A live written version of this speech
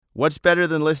What's better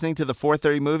than listening to the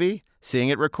 430 movie? Seeing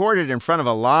it recorded in front of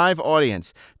a live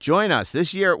audience. Join us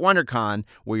this year at WonderCon,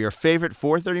 where your favorite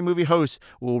 430 movie hosts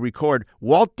will record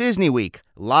Walt Disney Week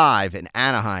live in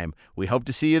Anaheim. We hope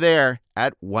to see you there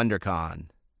at WonderCon.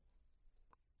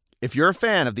 If you're a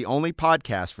fan of the only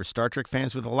podcast for Star Trek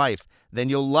fans with a life, then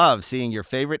you'll love seeing your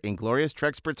favorite Inglorious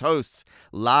Trexperts hosts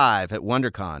live at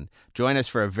WonderCon. Join us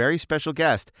for a very special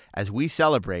guest as we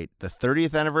celebrate the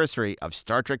 30th anniversary of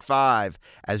Star Trek V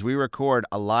as we record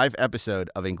a live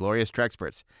episode of Inglorious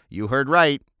Trexperts. You heard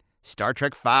right, Star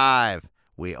Trek V.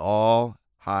 We all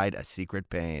hide a secret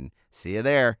pain. See you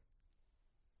there.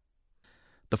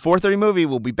 The 430 movie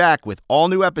will be back with all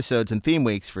new episodes and theme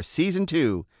weeks for Season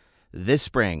 2 this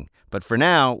spring. But for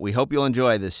now, we hope you'll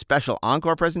enjoy this special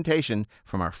encore presentation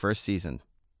from our first season.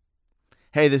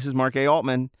 Hey, this is Mark A.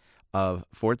 Altman of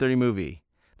 430 Movie.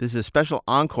 This is a special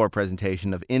encore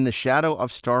presentation of In the Shadow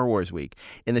of Star Wars Week.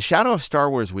 In the Shadow of Star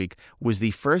Wars Week was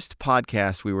the first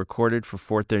podcast we recorded for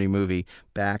 430 Movie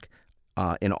back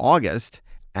in August.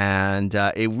 And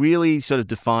it really sort of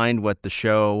defined what the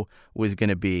show was going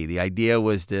to be. The idea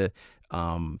was to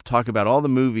talk about all the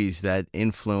movies that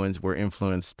were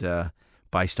influenced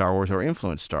by Star Wars or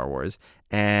influenced Star Wars.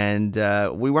 And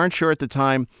we weren't sure at the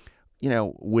time,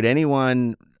 would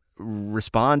anyone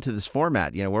respond to this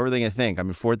format? What were they going to think? I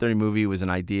mean, 430 Movie was an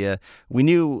idea. We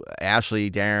knew,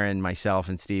 Ashley, Darren, myself,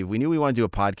 and Steve, we knew we wanted to do a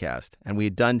podcast. And we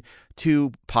had done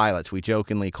 2 pilots. We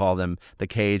jokingly call them The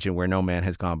Cage and Where No Man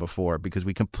Has Gone Before, because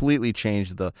we completely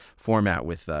changed the format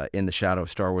with In the Shadow of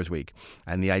Star Wars Week.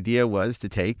 And the idea was to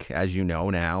take, as you know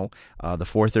now, the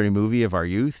 430 Movie of our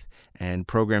youth and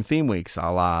program theme weeks,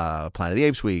 a la Planet of the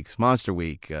Apes Weeks, Monster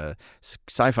Week,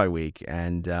 Sci-Fi Week,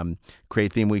 and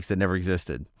create theme weeks that never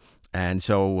existed. And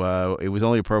so it was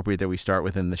only appropriate that we start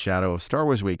within the Shadow of Star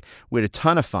Wars Week. We had a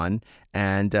ton of fun,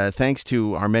 and thanks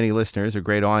to our many listeners, a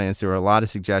great audience, there were a lot of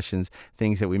suggestions,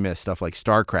 things that we missed, stuff like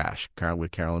Star Crash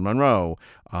with Carolyn Monroe,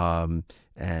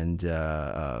 and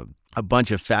a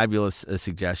bunch of fabulous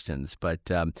suggestions. But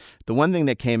the one thing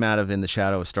that came out of In the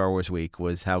Shadow of Star Wars Week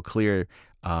was how clear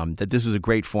that this was a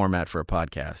great format for a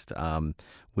podcast.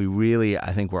 We really,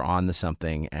 I think, we're on to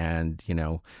something. And,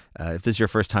 if this is your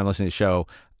first time listening to the show,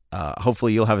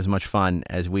 hopefully you'll have as much fun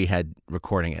as we had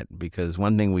recording it, because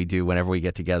one thing we do whenever we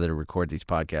get together to record these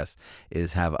podcasts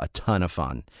is have a ton of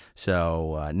fun.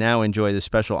 So now enjoy the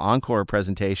special encore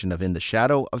presentation of In the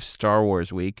Shadow of Star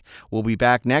Wars Week. We'll be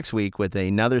back next week with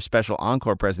another special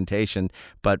encore presentation,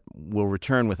 but we'll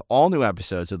return with all new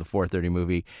episodes of the 430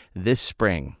 Movie this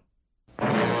spring.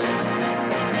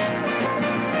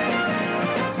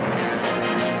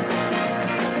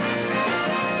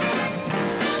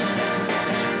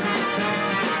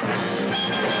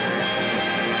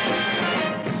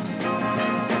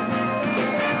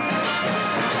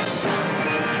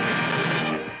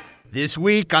 This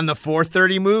week on the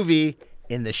 430 Movie,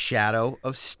 In the Shadow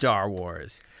of Star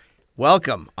Wars.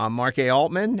 Welcome, I'm Mark A.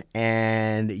 Altman,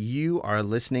 and you are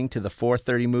listening to the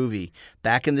 430 Movie.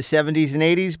 Back in the 70s and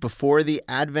 80s, before the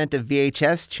advent of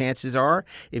VHS, chances are,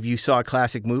 if you saw a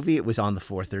classic movie, it was on the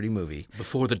 430 Movie.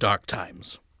 Before the dark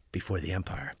times. Before the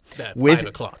Empire. At 5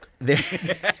 o'clock.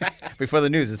 Before the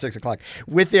news at 6 o'clock.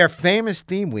 With their famous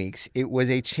theme weeks, it was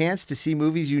a chance to see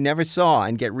movies you never saw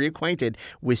and get reacquainted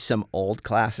with some old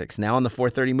classics. Now on the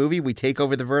 430 Movie, we take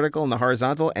over the vertical and the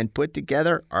horizontal and put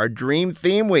together our dream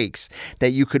theme weeks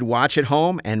that you could watch at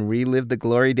home and relive the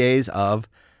glory days of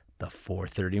the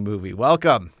 430 Movie.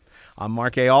 Welcome. I'm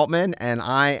Mark A. Altman, and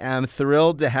I am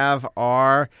thrilled to have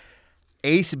our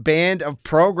ace band of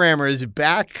programmers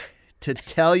back to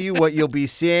tell you what you'll be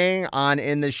seeing on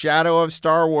In the Shadow of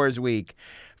Star Wars Week.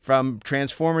 From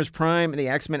Transformers Prime and the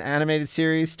X-Men animated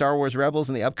series, Star Wars Rebels,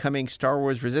 and the upcoming Star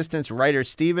Wars Resistance, writer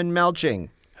Stephen Melching.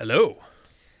 Hello.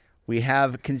 We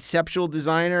have conceptual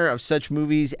designer of such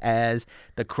movies as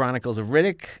The Chronicles of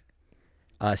Riddick,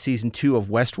 Season 2 of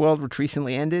Westworld, which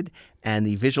recently ended, and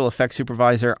the visual effects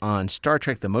supervisor on Star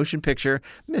Trek The Motion Picture,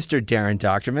 Mr. Darren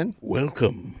Doctorman.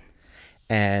 Welcome.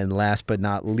 And last but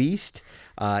not least,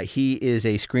 he is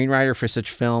a screenwriter for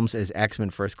such films as X-Men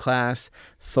First Class,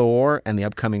 Thor, and the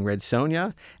upcoming Red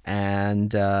Sonja.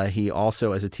 And he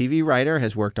also, as a TV writer,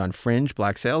 has worked on Fringe,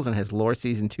 Black Sails, and has Lore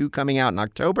Season 2 coming out in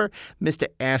October. Mr.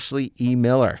 Ashley E.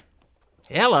 Miller.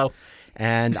 Hello.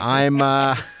 And I'm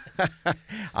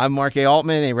I'm Mark A.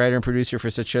 Altman, a writer and producer for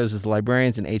such shows as The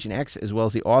Librarians and Agent X, as well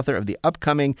as the author of the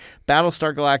upcoming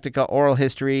Battlestar Galactica oral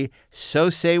history, So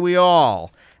Say We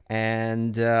All.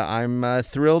 and I'm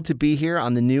thrilled to be here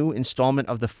on the new installment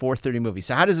of the 430 movie.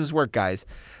 So how does this work, guys?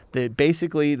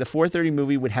 Basically, the 430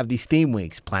 movie would have these theme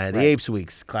weeks: Planet of the Apes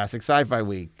weeks, Classic Sci-Fi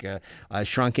week,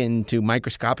 Shrunken to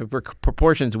Microscopic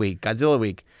Proportions week, Godzilla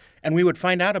week. And we would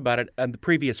find out about it on the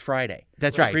previous Friday.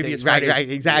 That's right. Right,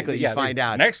 exactly. You find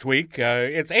out. Next week,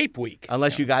 it's Ape Week.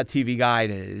 Unless you got TV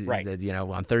Guide, Right.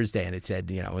 On Thursday, and it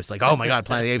said, it's like, oh my God,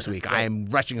 Planet of the Apes week. I am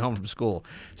rushing home from school.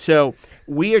 So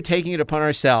we are taking it upon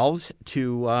ourselves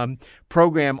to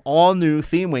program all new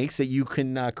theme weeks that you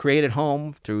can create at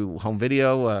home through home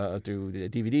video, through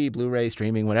DVD, Blu-ray,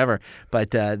 streaming, whatever.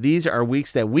 But these are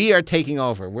weeks that we are taking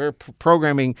over. We're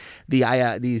programming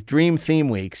these dream theme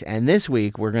weeks, and this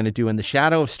week we're going to do In the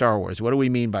Shadow of Star Wars. What do we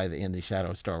mean by In the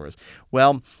Shadow of Star Wars?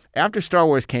 Well, after Star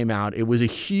Wars came out, it was a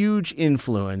huge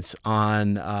influence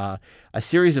on a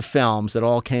series of films that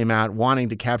all came out wanting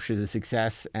to capture the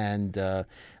success and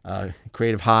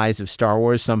creative highs of Star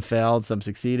Wars. Some failed, some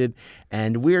succeeded.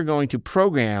 And we're going to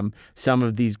program some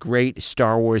of these great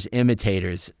Star Wars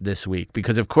imitators this week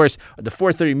because, of course, the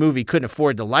 430 movie couldn't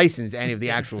afford to license any of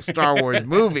the actual Star Wars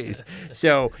movies.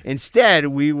 So instead,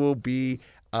 we will be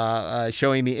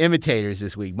showing the imitators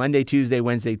this week: Monday, Tuesday,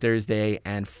 Wednesday, Thursday,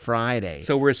 and Friday.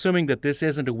 So we're assuming that this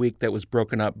isn't a week that was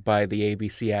broken up by the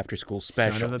ABC After School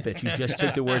Special. Son of a bitch. You just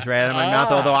took the words right out of my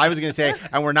mouth, although I was going to say,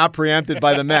 and we're not preempted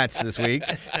by the Mets this week.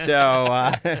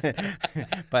 So,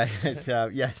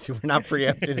 yes, we're not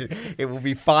preempted. It will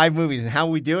be 5 movies. And how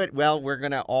will we do it? Well, we're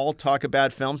going to all talk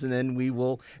about films, and then we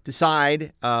will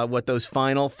decide what those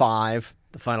final five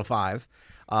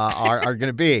are going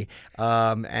to be. So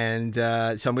I'm going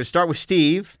to start with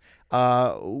Steve,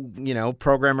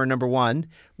 programmer number 1.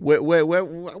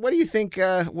 What do you think,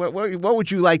 what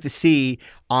would you like to see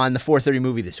on the 430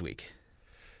 movie this week?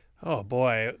 Oh,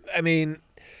 boy. I mean,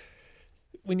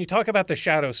 when you talk about the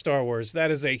shadow of Star Wars, that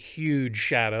is a huge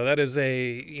shadow. That is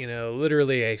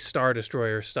literally a Star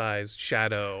Destroyer sized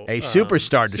shadow. A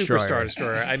superstar destroyer. Superstar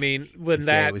destroyer. I mean, when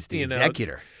it was the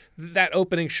executor. That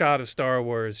opening shot of Star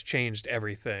Wars changed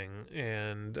everything,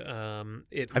 and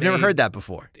I've never heard that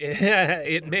before.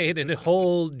 It made a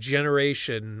whole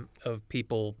generation of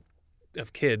people,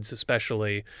 of kids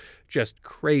especially, just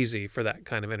crazy for that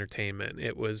kind of entertainment.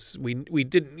 It was we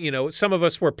didn't some of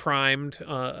us were primed,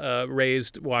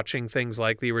 raised watching things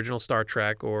like the original Star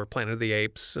Trek or Planet of the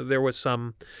Apes. There was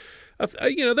some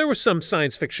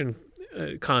science fiction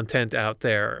content out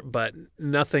there, but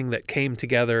nothing that came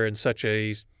together in such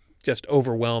a just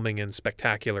overwhelming and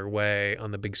spectacular way on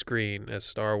the big screen as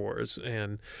Star Wars.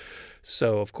 And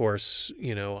so, of course,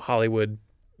 Hollywood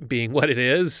being what it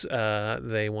is,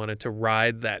 they wanted to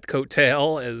ride that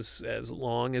coattail as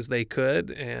long as they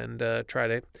could and try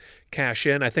to cash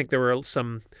in. I think there were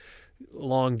some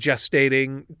long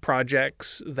gestating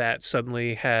projects that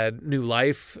suddenly had new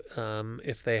life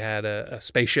if they had a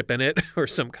spaceship in it or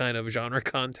some kind of genre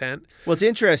content. Well, it's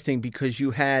interesting because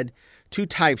you had 2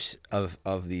 types of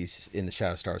these in the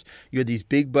Shadow Stars. You had these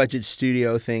big budget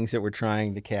studio things that were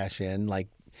trying to cash in, like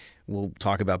we'll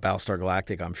talk about Battlestar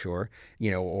Galactica, I'm sure,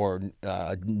 or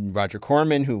Roger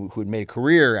Corman, who had made a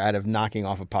career out of knocking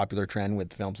off a popular trend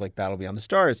with films like Battle Beyond the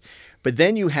Stars. But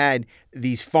then you had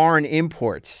these foreign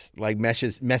imports, like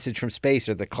Message from Space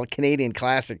or the Canadian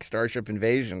classic Starship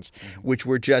Invasions, which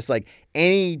were just like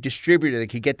any distributor that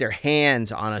could get their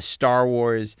hands on a Star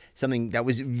Wars, something that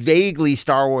was vaguely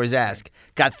Star Wars-esque,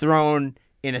 got thrown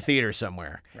in a theater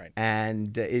somewhere. Right.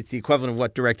 And it's the equivalent of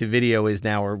what direct-to-video is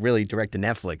now, or really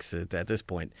direct-to-Netflix at this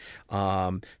point.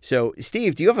 So,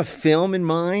 Steve, do you have a film in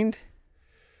mind?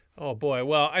 Oh, boy.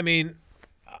 Well, I mean,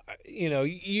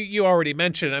 you already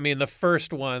mentioned, the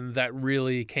first one that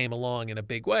really came along in a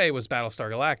big way was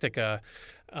Battlestar Galactica.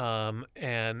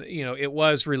 And it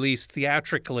was released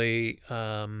theatrically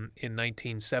in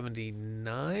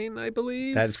 1979, I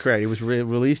believe. That is correct. It was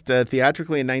released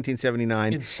theatrically in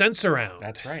 1979. In Sense-Around.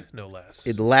 That's right. No less.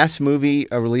 The last movie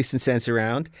released in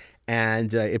Sense-Around,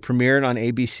 and it premiered on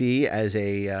ABC as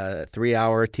a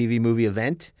 3-hour TV movie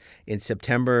event in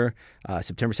September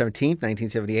 17th,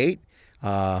 1978.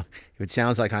 If it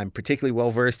sounds like I'm particularly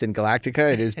well-versed in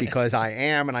Galactica, it is because I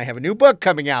am, and I have a new book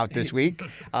coming out this week.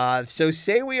 So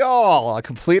say we all, a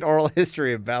complete oral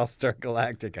history of Battlestar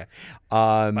Galactica.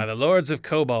 By the Lords of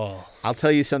Kobol. I'll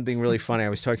tell you something really funny. I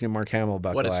was talking to Mark Hamill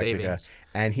about What a Galactica. savings.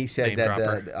 And he said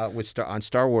that on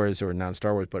Star Wars, or not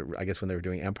Star Wars, but I guess when they were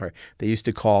doing Empire, they used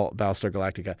to call Battlestar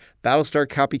Galactica Battlestar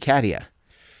Copycatia.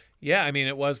 Yeah,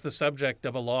 it was the subject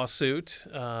of a lawsuit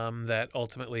that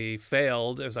ultimately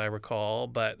failed, as I recall.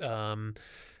 But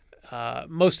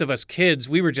most of us kids,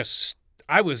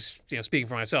 I was, speaking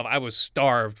for myself, I was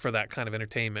starved for that kind of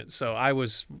entertainment. So I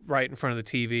was right in front of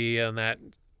the TV on that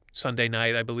Sunday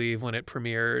night, I believe, when it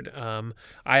premiered.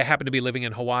 I happened to be living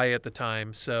in Hawaii at the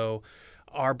time, so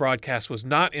our broadcast was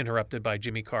not interrupted by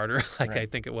Jimmy Carter, like I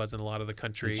think it was in a lot of the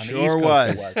country. It sure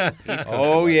was.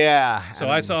 Oh, yeah. So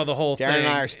I saw the whole thing. Darren and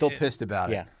I are still pissed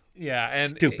about it. Yeah, and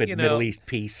Stupid Middle East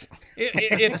peace.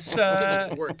 It's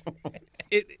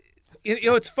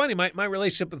it's funny. My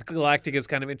relationship with Galactica is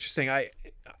kind of interesting.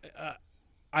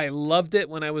 I loved it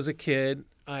when I was a kid.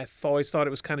 I've always thought it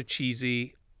was kind of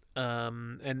cheesy,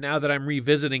 and now that I'm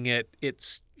revisiting it,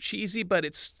 it's cheesy, but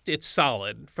it's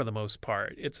solid for the most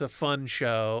part. It's a fun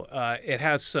show. It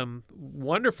has some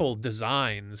wonderful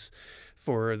designs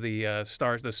for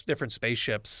the different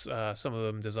spaceships. Some of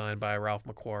them designed by Ralph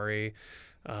McQuarrie.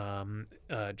 John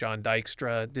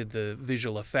Dykstra did the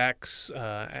visual effects.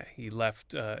 He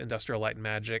left Industrial Light and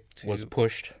Magic Was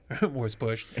pushed.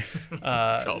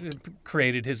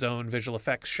 Created his own visual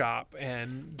effects shop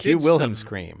and Cue Wilhelm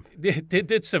scream.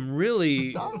 Did some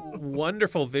really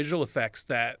wonderful visual effects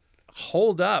that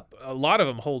hold up. A lot of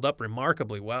them hold up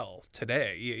remarkably well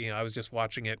today. I was just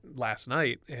watching it last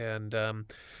night, and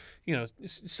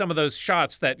some of those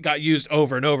shots that got used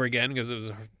over and over again because it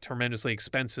was tremendously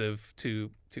expensive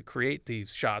to create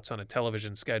these shots on a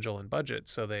television schedule and budget.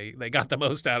 So they got the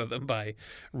most out of them by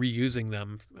reusing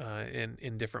them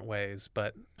in different ways.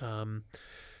 But Glenn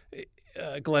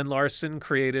Larson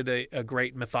created a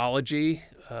great mythology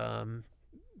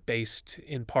based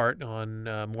in part on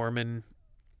the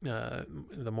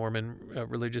Mormon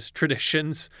religious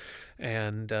traditions,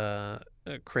 and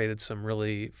created some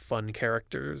really fun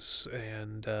characters,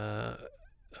 and a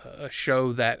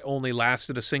show that only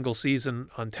lasted a single season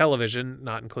on television,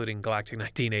 not including Galactic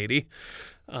 1980,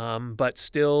 but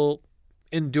still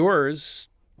endures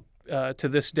to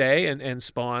this day, and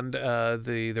spawned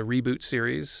the reboot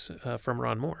series from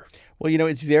Ron Moore. Well,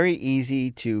 it's very easy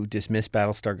to dismiss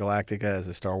Battlestar Galactica as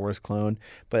a Star Wars clone,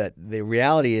 but the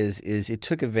reality is it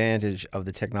took advantage of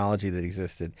the technology that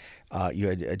existed. You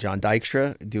had John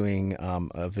Dykstra doing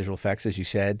visual effects, as you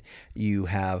said. You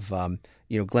have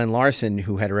Glenn Larson,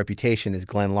 who had a reputation as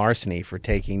Glenn Larceny for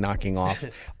knocking off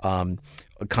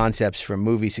concepts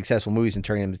from successful movies, and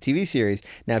turning them into TV series.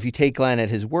 Now, if you take Glenn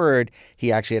at his word,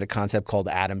 he actually had a concept called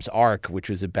Adam's Ark, which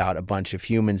was about a bunch of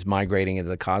humans migrating into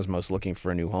the cosmos looking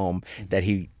for a new home, that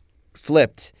he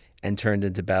flipped and turned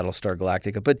into Battlestar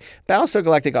Galactica. But Battlestar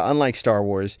Galactica, unlike Star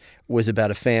Wars, was about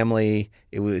a family.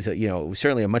 It was, it was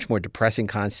certainly a much more depressing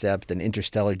concept than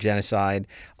interstellar genocide.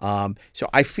 So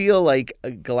I feel like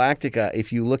Galactica,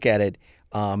 if you look at it,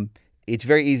 it's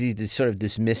very easy to sort of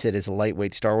dismiss it as a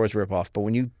lightweight Star Wars ripoff. But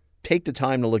when you take the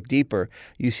time to look deeper,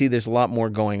 you see there's a lot more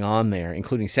going on there,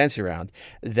 including sense around,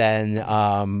 than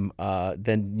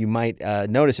you might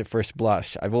notice at first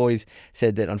blush. I've always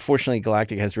said that, unfortunately,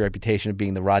 Galactica has the reputation of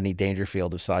being the Rodney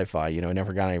Dangerfield of sci-fi. It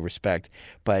never got any respect.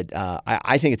 But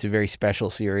I think it's a very special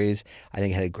series. I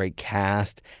think it had a great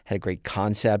cast, had a great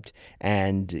concept,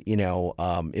 and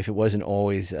if it wasn't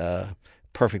always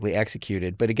perfectly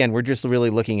executed. But again, we're just really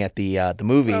looking at the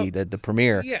movie, the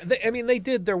premiere. Yeah, they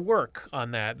did their work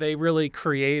on that. They really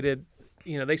created,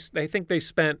 I think they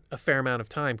spent a fair amount of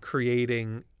time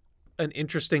creating an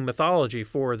interesting mythology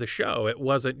for the show. It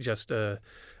wasn't just a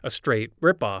straight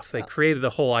ripoff. They created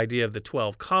the whole idea of the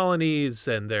 12 colonies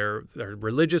and their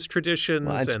religious traditions.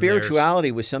 Well, and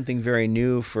spirituality was something very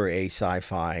new for a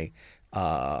sci-fi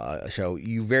show.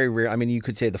 You very rare. I mean, you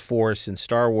could say the Force in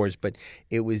Star Wars, but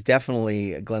it was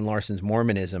definitely Glenn Larson's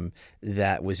Mormonism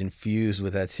that was infused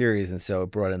with that series, and so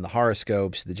it brought in the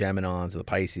horoscopes, the Geminons, the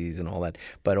Pisces, and all that.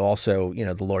 But also,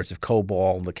 the Lords of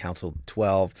Kobol, the Council of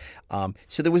 12.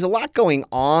 So there was a lot going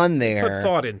on there. Put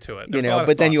thought into it.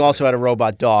 But then you also had a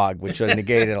robot dog, which sort of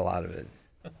negated a lot of it.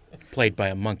 Played by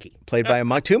a monkey.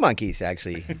 Two monkeys,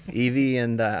 actually. Evie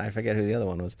and I forget who the other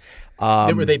one was.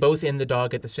 Were they both in the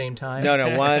dog at the same time? No.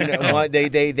 One they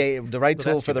the right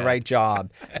tool for the right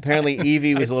job. Apparently,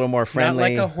 Evie was a little more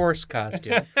friendly. Not like a horse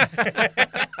costume.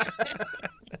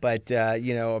 But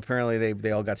apparently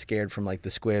they all got scared from like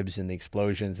the squibs and the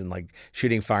explosions and like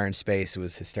shooting fire in space. It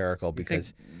was hysterical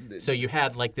because. So you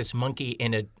had like this monkey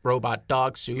in a robot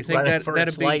dog suit running for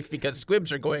its life because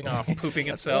squibs are going off, pooping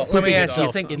itself. Let me ask you: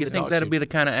 you think that'd be the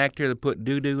kind of actor that put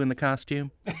doo-doo in the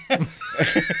costume?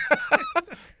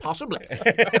 Possibly.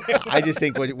 I just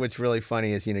think what's really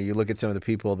funny is, you look at some of the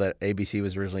people that ABC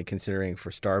was originally considering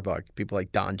for Starbuck, people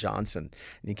like Don Johnson,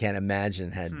 and you can't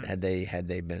imagine had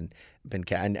they been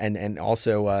cast, and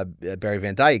also Barry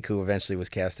Van Dyke, who eventually was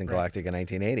cast in Galactica in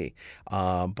 1980.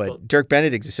 But Dirk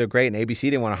Benedict is so great, and ABC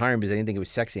didn't want to hire him because they didn't think it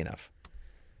was sexy enough.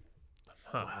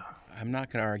 I'm not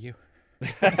going to argue.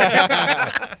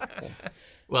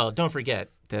 Well, don't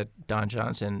forget that Don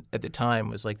Johnson at the time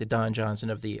was like the Don Johnson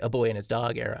of the A Boy and His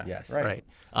Dog era. Yes. Right.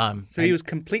 So he was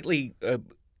completely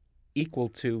equal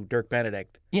to Dirk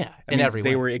Benedict. Yeah, I mean, every way.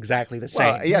 they were exactly the same.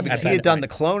 Well, yeah, because he had done the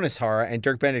Clonus horror, and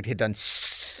Dirk Benedict had done.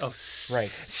 Right.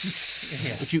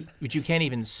 Which you can't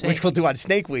even say. Which we'll do on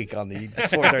Snake Week on the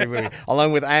 4:30 movie,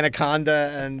 along with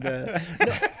Anaconda and.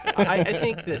 I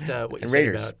think that what you said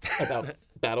Raiders. about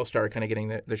Battlestar kind of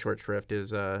getting the short shrift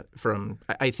is from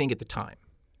I think at the time,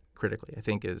 critically, I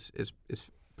think is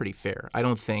pretty fair. I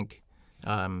don't think,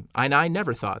 I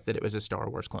never thought that it was a Star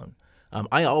Wars clone.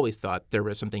 I always thought there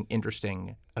was something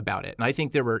interesting about it, and I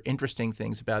think there were interesting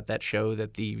things about that show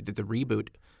that the reboot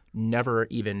never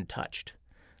even touched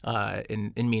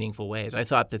in meaningful ways. I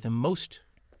thought that the most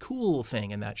cool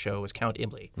thing in that show was Count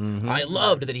Ibley. Mm-hmm. I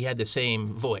loved that he had the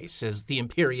same voice as the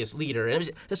imperious leader. And it was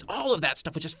just all of that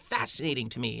stuff was just fascinating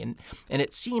to me. And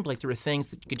it seemed like there were things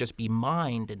that could just be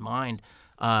mined and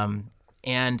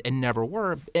never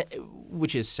were,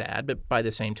 which is sad. But by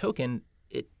the same token,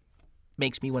 it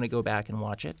makes me want to go back and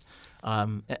watch it.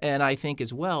 And I think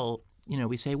as well,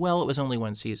 we say, well, it was only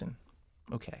one season.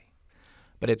 Okay.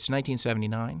 But it's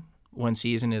 1979. One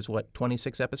season is,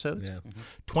 26 episodes? Yeah.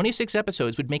 26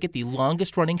 episodes would make it the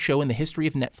longest-running show in the history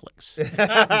of Netflix.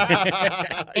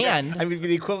 And I mean,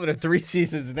 the equivalent of 3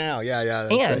 seasons now. Yeah.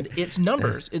 That's and right. its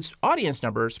numbers, its audience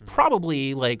numbers,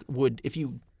 probably would, if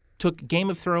you took Game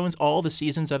of Thrones, all the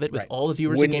seasons of it with all the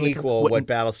viewers wouldn't of Game equal of Thrones, what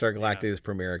Battlestar Galactica's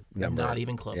premiere number. Not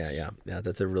even close. Yeah.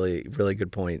 That's a really, really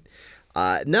good point.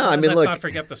 I mean, let's look. not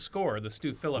forget the score. The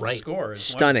Stu Phillips score is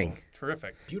stunning. Wonderful.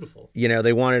 Terrific. Beautiful.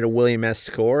 They wanted a William S.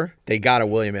 score. They got a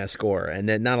William S. score. And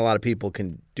then not a lot of people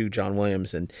can do John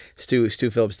Williams. And Stu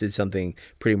Phillips did something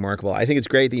pretty remarkable. I think it's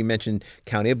great that you mentioned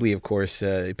Count Ibley, of course.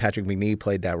 Patrick McNee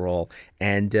played that role.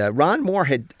 And Ron Moore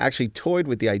had actually toyed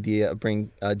with the idea of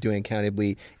doing Count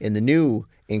Ibley in the new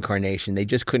incarnation. They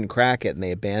just couldn't crack it, and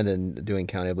they abandoned doing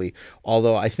Count Ibley.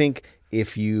 Although I think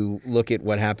if you look at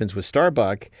what happens with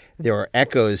Starbuck, there are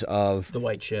echoes of the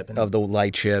White Ship and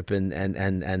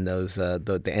those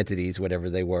the entities, whatever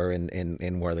they were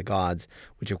in War of the Gods,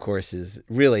 which of course is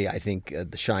really, I think,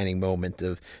 the shining moment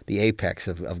of the apex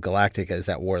of Galactica is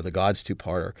that War of the Gods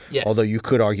two-parter. Yes. Although you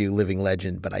could argue Living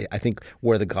Legend, but I think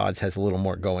War of the Gods has a little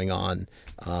more going on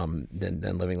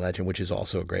than Living Legend, which is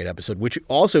also a great episode, which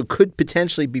also could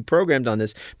potentially be programmed on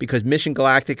this because Mission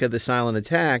Galactica: The Silent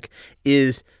Attack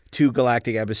is 2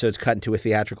 galactic episodes cut into a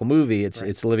theatrical movie.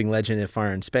 It's Living Legend and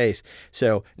Fire in Space.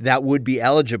 So that would be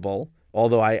eligible,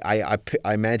 although I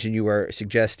imagine you are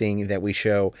suggesting that we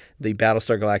show the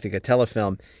Battlestar Galactica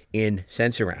telefilm in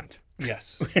Sensurround.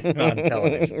 Yes. On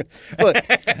television.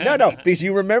 No, because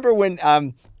you remember when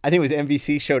I think it was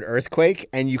NBC showed Earthquake,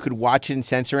 and you could watch it in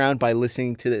Sensurround by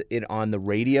listening to it on the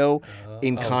radio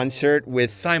in concert with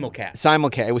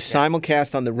simulcast. It was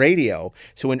simulcast on the radio.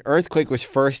 So when Earthquake was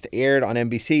first aired on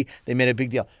NBC, they made a big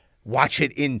deal. Watch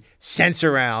it in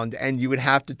Sensurround, and you would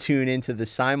have to tune into the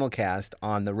simulcast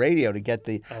on the radio to get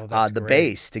the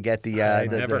bass, to get the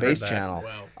bass channel.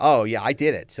 Wow. Oh yeah, I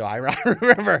did it. So I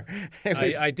remember.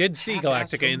 I did see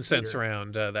Galactica in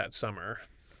Sensurround that summer.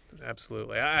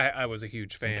 Absolutely, I was a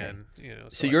huge fan. Okay.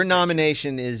 So your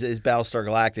nomination is Battlestar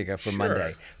Galactica for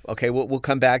Monday. Okay, we'll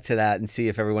come back to that and see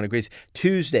if everyone agrees.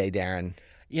 Tuesday, Darren.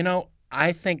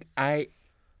 I think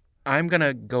I'm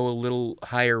gonna go a little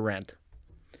higher rent.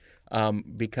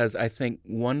 Because I think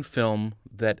one film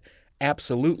that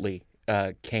absolutely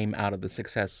came out of the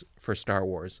success for Star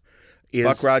Wars is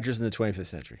Buck Rogers in the 25th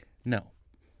Century. No.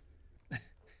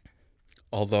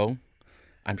 Although,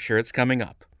 I'm sure it's coming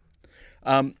up.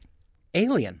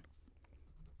 Alien.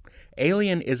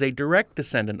 Alien is a direct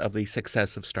descendant of the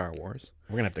success of Star Wars.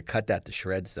 We're going to have to cut that to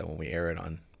shreds, though, when we air it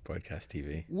on broadcast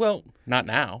TV. Well, not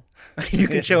now. You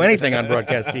can show anything on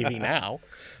broadcast TV now.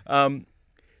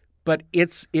 But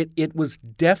it was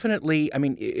definitely,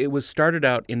 it was started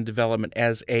out in development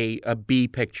as a B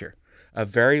picture, a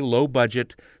very low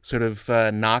budget sort of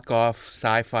knockoff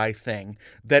sci-fi thing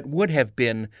that would have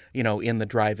been, in the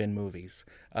drive-in movies.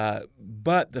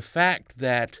 But the fact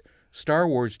that Star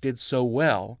Wars did so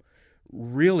well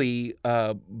really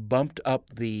bumped up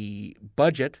the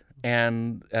budget,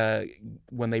 and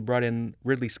when they brought in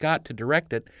Ridley Scott to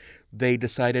direct it, they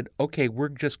decided, okay, we're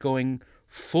just going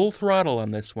full throttle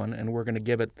on this one, and we're going to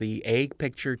give it the A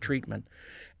picture treatment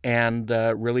and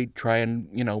really try and,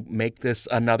 make this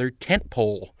another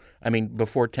tentpole.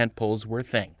 Before tentpoles were a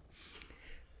thing.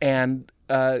 And,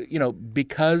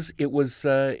 because it was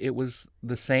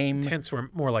the same. Tents were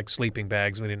more like sleeping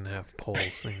bags. We didn't have poles.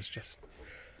 Things just.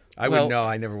 I wouldn't know.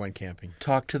 I never went camping.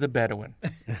 Talk to the Bedouin.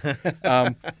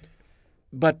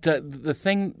 But the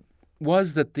thing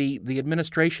was that the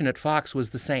administration at Fox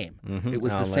was the same. It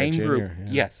was Alan the same Ladd group. Jr., yeah.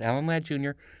 Yes, Alan Ladd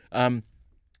Jr.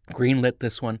 Greenlit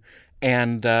this one,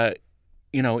 and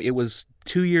it was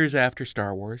 2 years after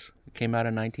Star Wars. It came out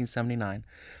in 1979.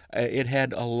 It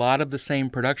had a lot of the same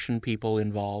production people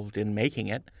involved in making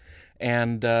it,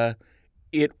 and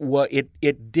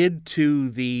it did to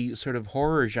the sort of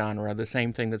horror genre the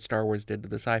same thing that Star Wars did to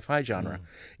the sci-fi genre.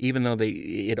 Even though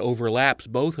it overlaps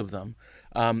both of them,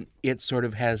 it sort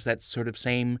of has that sort of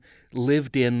same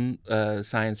lived-in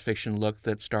science fiction look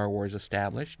that Star Wars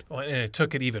established. Well, and it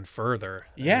took it even further.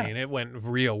 Yeah. I mean, it went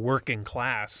real working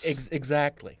class.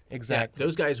 Exactly.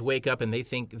 Those guys wake up and they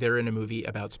think they're in a movie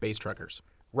about space truckers.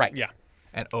 Right. Yeah.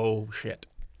 And oh shit.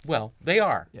 Well, they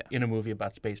are in a movie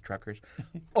about space truckers.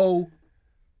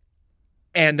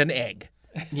 And an egg.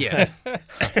 Yes.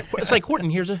 It's like Horton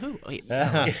Hears a Who. Wait,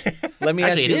 no. Let me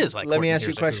Actually, ask you. it is like let me Horton ask you a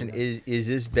Hears a question: Who. Is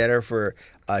this better for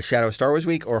Shadow of Star Wars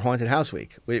Week or Haunted House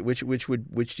Week? Which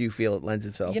do you feel it lends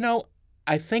itself?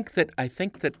 I think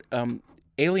that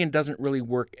Alien doesn't really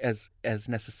work as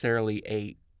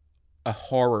necessarily a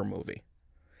horror movie.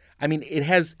 I mean, it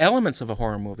has elements of a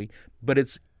horror movie, but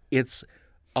it's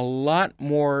a lot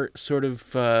more sort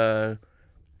of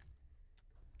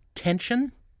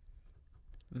tension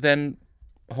than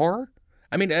horror.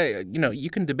 I mean, you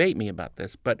can debate me about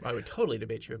this, but I would totally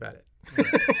debate you about it.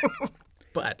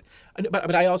 But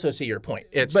I also see your point.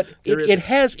 it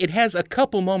has a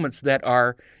couple moments that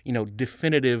are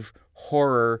definitive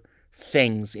horror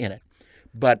things in it,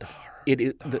 but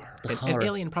and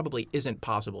Alien probably isn't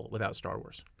possible without Star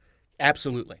Wars.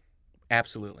 Absolutely.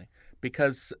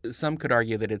 Because some could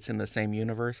argue that it's in the same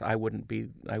universe. I wouldn't be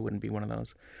one of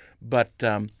those, but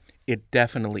it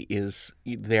definitely is.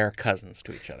 They're cousins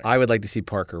to each other. I would like to see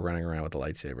Parker running around with a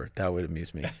lightsaber. That would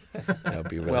amuse me. That would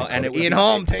be really Well, cool. and it would Ian be-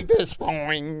 Holm, take this.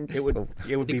 Boing. It would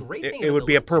The be great thing it with would the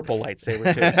be a purple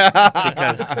lightsaber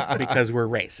too, because we're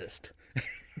racist.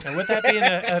 And would that be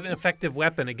an effective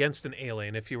weapon against an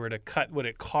alien if you were to cut? Would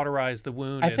it cauterize the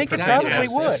wound? I and think it prevent probably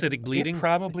would. acidic bleeding. It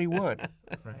probably would.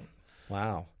 Right.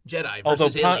 Wow. Jedi Although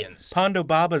versus aliens. Pondo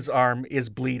Baba's arm is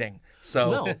bleeding, so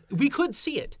Well, we could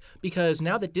see it because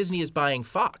now that Disney is buying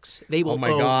Fox, they will Oh my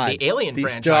own God. the Alien The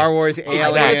franchise. Star Wars I wanna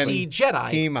Alien see Jedi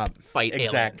team up. fight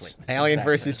Exactly. aliens. Alien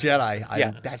versus Jedi.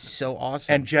 Yeah. That's so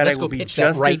awesome. and Jedi Let's go will be pitch that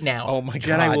just right as, now. oh my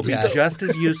Jedi God, will be yes. just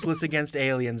as useless against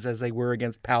aliens as they were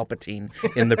against Palpatine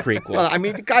in the prequels. Well, I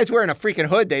mean, the guy's wearing a freaking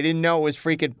hood. They didn't know it was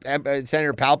freaking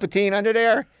Senator Palpatine under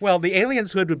there. Well, the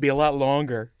alien's hood would be a lot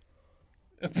longer.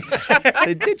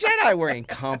 The Jedi were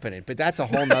incompetent, but that's a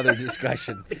whole nother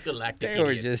discussion. Galactic They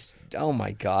were idiots. just, oh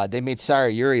my God. They made Sarah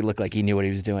Yuri look like he knew what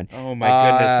he was doing. Oh my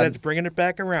goodness, that's bringing it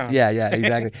back around. Yeah,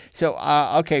 exactly. So,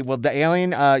 okay, well, the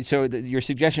Alien, your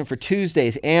suggestion for Tuesday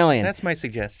is Alien. That's my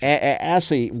suggestion.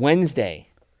 Ashley, Wednesday.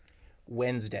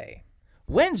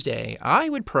 Wednesday, I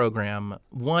would program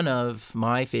one of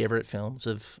my favorite films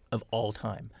of all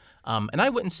time. And I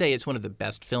wouldn't say it's one of the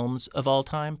best films of all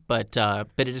time, but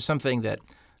it is something that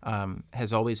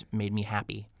has always made me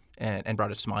happy and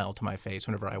brought a smile to my face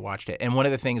whenever I watched it. And one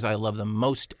of the things I love the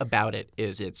most about it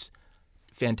is its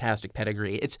fantastic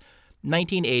pedigree. It's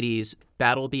 1980s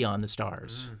Battle Beyond the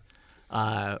Stars,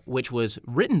 which was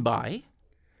written by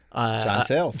John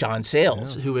Sayles. John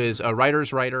Sayles, who is a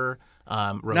writer's writer.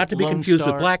 Wrote Not to be Lone confused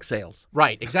Star. with Black Sails.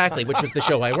 Right, exactly, which was the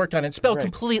show I worked on. It's spelled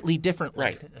completely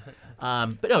differently.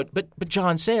 Right. But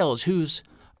John Sayles, who's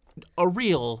a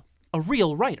real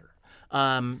writer.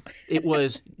 It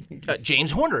was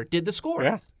James Horner did the score.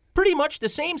 Yeah. Pretty much the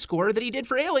same score that he did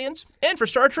for Aliens and for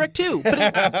Star Trek 2. But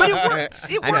it works.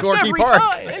 It And works Gorky every Park.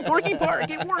 time. And Gorky Park,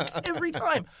 it works every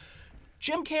time.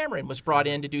 Jim Cameron was brought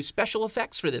in to do special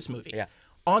effects for this movie. Yeah.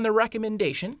 On the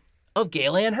recommendation of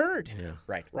Gale Ann Hurd. Yeah.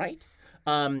 Right.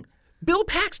 Bill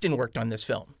Paxton worked on this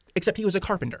film, except he was a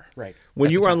carpenter. Right. When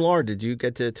you were on Lore, did you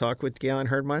get to talk with Galen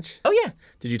Hurd much? Oh, yeah.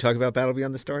 Did you talk about Battle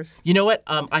Beyond the Stars? You know what?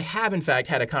 I have, in fact,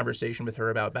 had a conversation with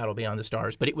her about Battle Beyond the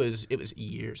Stars, but it was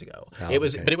years ago. Oh, It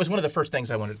was okay. one of the first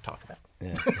things I wanted to talk about.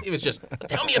 It was just,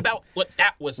 tell me about what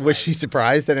that was like. Was she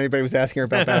surprised that anybody was asking her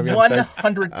about Battle Beyond the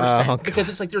Stars? 100%. Oh, God. Because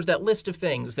it's like there's that list of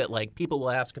things that like people will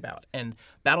ask about, and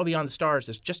Battle Beyond the Stars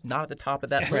is just not at the top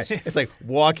of that list. It's like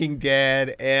Walking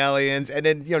Dead, Aliens, and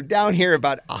then down here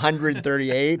about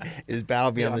 138 is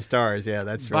Battle Beyond the Stars. Yeah,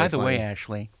 that's really By the way, funny.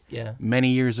 Ashley, Yeah. many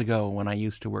years ago when I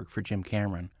used to work for Jim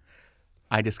Cameron,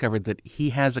 I discovered that he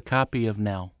has a copy of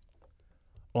Nell.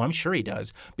 Oh, I'm sure he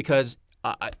does because.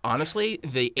 Honestly,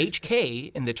 the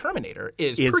HK in the Terminator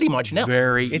is pretty much Nell.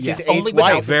 Very, It's yes. his eighth Only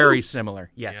without wife. Very similar.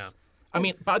 Yes. Yeah. I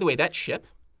mean, by the way, that ship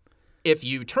If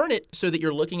you turn it so that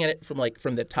you're looking at it from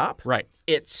the top, Right.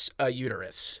 it's a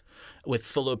uterus with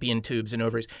fallopian tubes and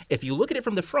ovaries. If you look at it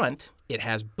from the front, it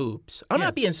has boobs. I'm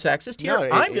not being sexist here.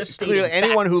 I'm just stating clearly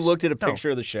anyone who facts. looked at a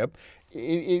picture of the ship,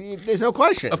 there's no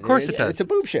question. Of course it does. It's a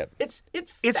boob ship. It's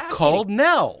It's fascinating. called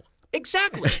Nell.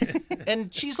 Exactly.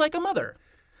 And she's like a mother.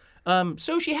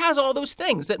 So she has all those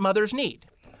things that mothers need,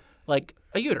 like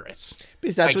a uterus.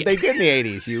 Because that's what they did in the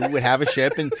 80s. You would have a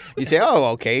ship and you'd say, oh,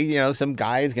 okay, some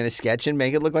guy is going to sketch and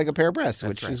make it look like a pair of breasts,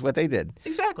 which is what they did.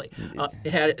 Exactly.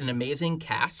 It had an amazing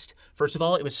cast. First of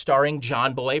all, it was starring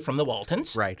John Boy from the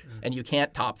Waltons. Right. And you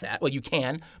can't top that. Well, you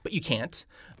can, but you can't.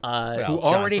 Who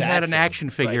already had an action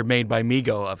figure made by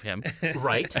Mego of him.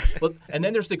 Right. Well, and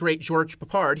then there's the great George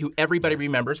Papard, who everybody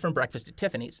remembers from Breakfast at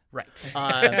Tiffany's. Right.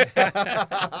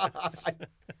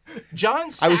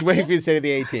 John Saxon. I was waiting for you to say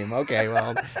the A-Team. Okay,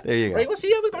 well, there you go. Right. Well, see,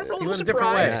 I was going for a little went a different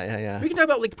surprise. way. Yeah. We can talk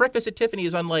about like Breakfast at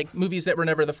Tiffany's on like movies that were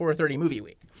never the 4:30 movie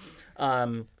week.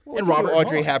 And We could Robert do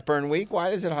Audrey Vaughn. Hepburn week.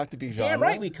 Why does it have to be genre? Damn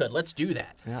right we could. Let's do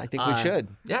that. Yeah, I think we should.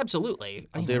 Yeah, absolutely.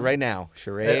 I'll do it right now.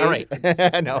 Charade. all right.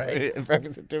 No, Right.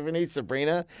 Breakfast at Tiffany's,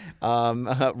 Sabrina,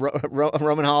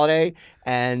 Roman Holiday,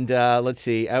 and let's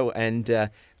see. Oh, and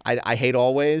I hate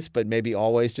Always, but maybe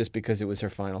Always just because it was her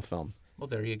final film. Well,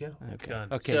 there you go. Done.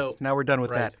 Okay, So- now we're done with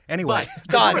that. Anyway. But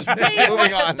Done. there was way more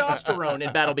Moving on. testosterone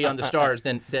in Battle Beyond the Stars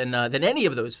than any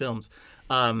of those films.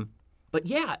 But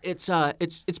yeah, it's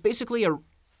basically a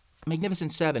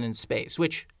Magnificent Seven in space,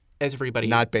 which, as everybody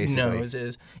Not basically. knows,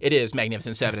 is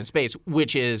Magnificent Seven in space,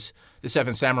 which is the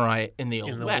Seven Samurai in the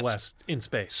Old In the West. West, in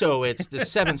space. So it's the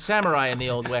Seven Samurai in the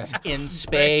Old West in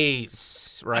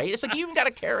space, right? It's like you even got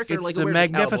a character It's like the who wears a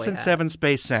Magnificent cowboy hat. Seven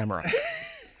Space Samurai.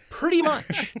 Pretty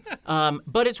much,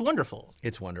 but it's wonderful.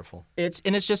 It's wonderful. It's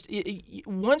just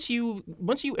once you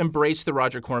embrace the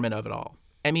Roger Corman of it all.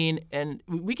 I mean, and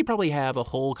we could probably have a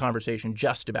whole conversation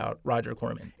just about Roger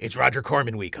Corman. It's Roger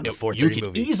Corman week on the You 4:30 could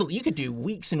movie. you could do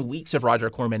weeks and weeks of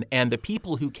Roger Corman, and the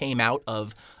people who came out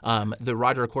of the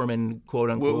Roger Corman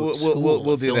quote unquote school We'll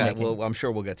of do that. filmmaking. I'm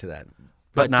sure we'll get to that.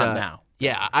 But not now.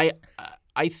 Yeah,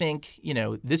 I think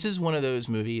this is one of those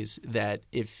movies that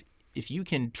if you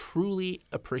can truly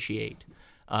appreciate,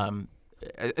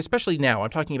 especially now, I'm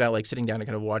talking about like sitting down and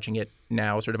kind of watching it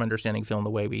now, sort of understanding film the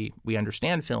way we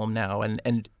understand film now,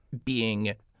 and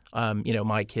being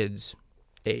my kid's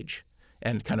age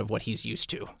and kind of what he's used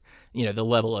to, the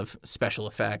level of special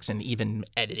effects and even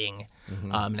editing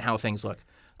and how things look,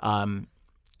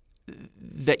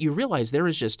 that you realize there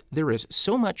is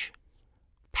so much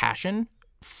passion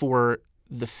for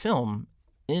the film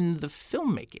in the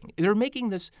filmmaking. They're making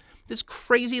this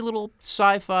crazy little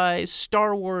sci-fi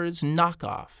Star Wars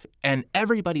knockoff, and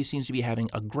everybody seems to be having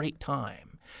a great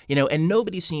time, and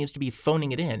nobody seems to be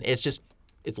phoning it in.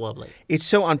 It's lovely. It's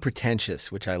so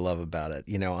unpretentious, which I love about it.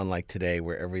 Unlike today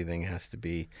where everything has to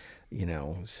be,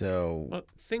 so. Well,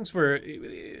 things were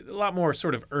a lot more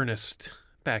sort of earnest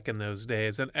back in those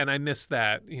days, and I miss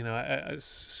that.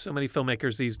 So many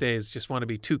filmmakers these days just want to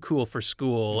be too cool for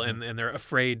school, and they're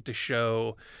afraid to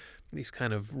show these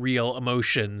kind of real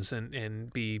emotions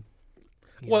and be.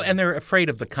 Well, and they're afraid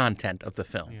of the content of the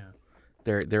film. Yeah.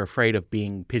 They're afraid of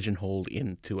being pigeonholed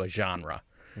into a genre,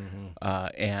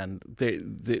 and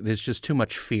there's just too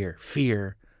much fear.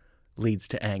 Fear leads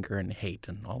to anger and hate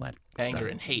and all that. Anger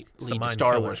stuff. and hate the lead to mind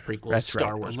Star killer. Wars prequels. That's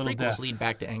Star right. Wars A little prequels death. lead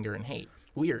back to anger and hate.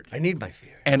 Weird. I need my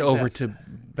fear. And over to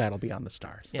Battle Beyond the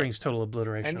Stars. Brings total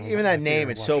obliteration. And of even my that name,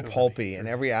 fear it's so wash over me. pulpy, and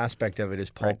every aspect of it is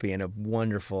pulpy in a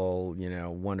wonderful,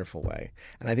 wonderful way.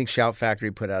 And I think Shout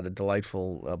Factory put out a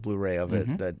delightful Blu-ray of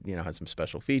it that has some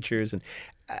special features. And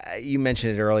you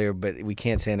mentioned it earlier, but we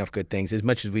can't say enough good things. As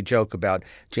much as we joke about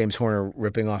James Horner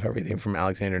ripping off everything from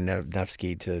Alexander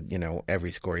Nevsky to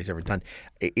every score he's ever done,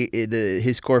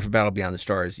 his score for Battle Beyond the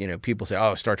Stars, people say,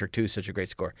 "Oh, Star Trek II is such a great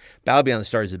score." Battle Beyond the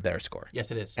Stars is a better score.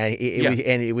 Yes, it is. And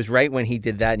it was right when he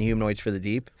did that in Humanoids for the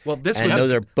Deep. Well, this and was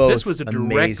those are both this was a direct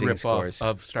amazing rip-off scores.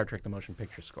 of Star Trek: The Motion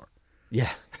Picture score. Yeah,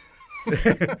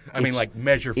 I mean, like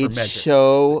measure for it's measure.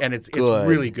 so and it's good.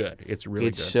 really good. It's really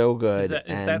It's good. so good. Is that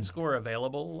and- score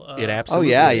available? It Oh absolutely.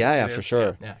 yeah, is. yeah, It for is,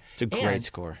 sure. Yeah. It's a great And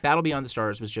score. Battle Beyond the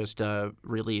Stars was just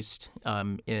released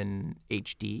in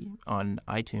HD on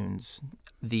iTunes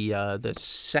the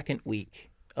second week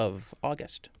of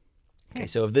August. Okay,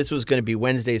 so if this was going to be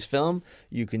Wednesday's film,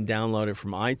 you can download it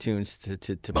from iTunes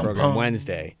to program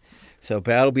Wednesday. So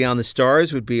Battle Beyond the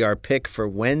Stars would be our pick for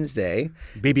Wednesday,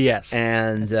 BBS.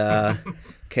 and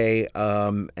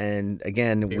and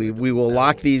again we will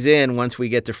lock these in once we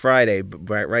get to Friday.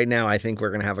 But right now, I think we're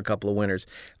going to have a couple of winners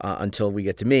until we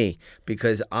get to me,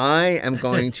 because I am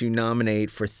going to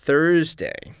nominate for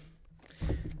Thursday,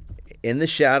 In the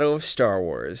Shadow of Star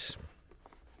Wars,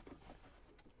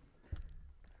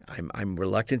 I'm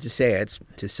reluctant to say it,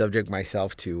 to subject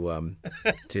myself to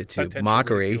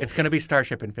mockery. It's going to be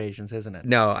Starship Invasions, isn't it?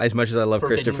 No, as much as I love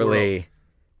Forbidden Christopher World. Lee,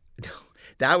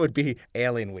 that would be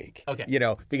Alien Week. Okay.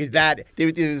 Because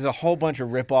there's a whole bunch of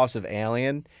ripoffs of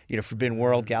Alien. Forbidden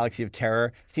World, Galaxy of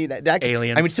Terror. See that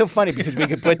Aliens. I mean, it's so funny because we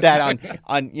could put that on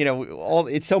all.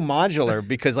 It's so modular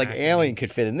because like Alien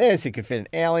could fit in this, it could fit in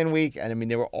Alien Week, and I mean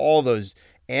there were all those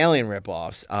Alien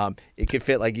ripoffs. It could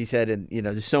fit, like you said, and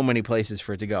there's so many places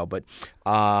for it to go. But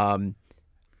I'm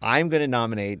going to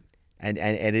nominate, and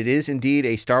it is indeed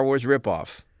a Star Wars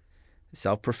ripoff,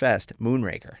 self-professed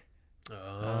Moonraker.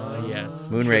 Yes.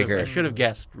 Moonraker. I should have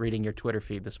guessed reading your Twitter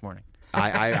feed this morning.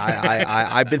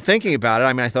 I've been thinking about it.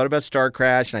 I mean, I thought about Star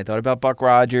Crash and I thought about Buck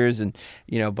Rogers and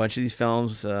a bunch of these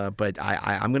films. But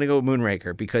I'm going to go with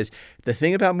Moonraker because the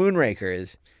thing about Moonraker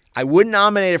is I wouldn't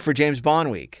nominate it for James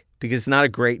Bond week because it's not a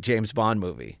great James Bond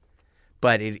movie,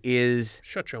 but it is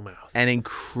Shut your mouth. an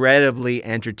incredibly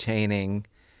entertaining,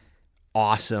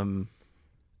 awesome,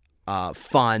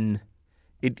 fun.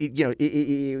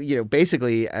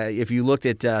 Basically, if you looked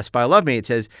at Spy Love Me, it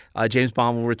says James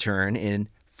Bond will return in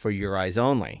For Your Eyes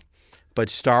Only. But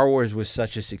Star Wars was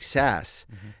such a success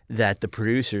that the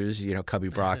producers, Cubby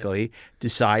Broccoli,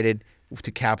 decided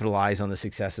to capitalize on the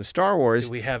success of Star Wars.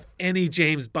 Do we have any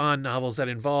James Bond novels that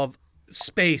involve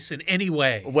space in any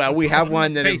way? Well, we have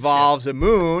one that Spaceship. involves a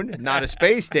moon, not a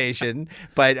space station,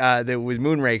 but there was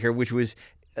Moonraker, which was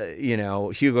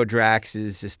Hugo Drax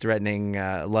is threatening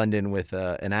London with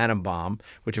an atom bomb,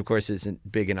 which of course isn't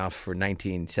big enough for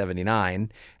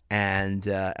 1979, and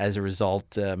as a result,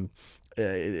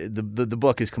 the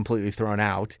book is completely thrown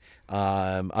out.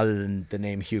 Other than the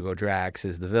name Hugo Drax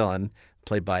as the villain,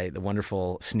 played by the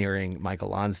wonderful sneering Michael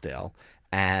Lonsdale,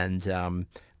 and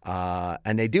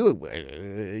they do,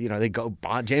 they go.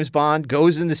 James Bond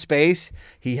goes into space.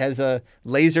 He has a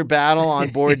laser battle on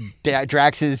board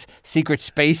Drax's secret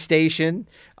space station.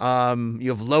 You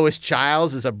have Lois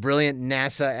Chiles as a brilliant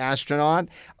NASA astronaut.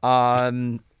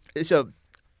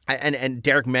 And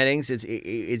Derek Meddings,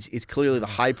 it's clearly the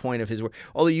high point of his work.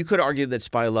 Although you could argue that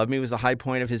Spy Who Loved Me was the high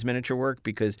point of his miniature work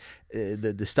because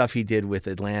the stuff he did with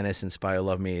Atlantis and Spy Who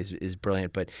Loved Me is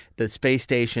brilliant. But the space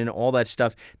station, all that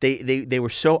stuff, they were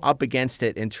so up against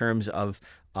it in terms of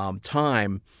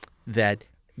time that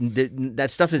that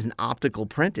stuff isn't optical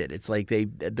printed. It's like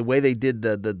the way they did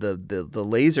the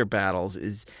laser battles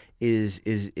is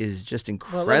just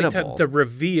incredible. Well, let me tell you, the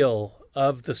reveal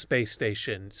of the space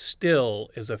station still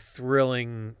is a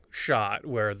thrilling shot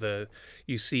where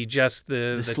you see just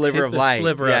the sliver of light,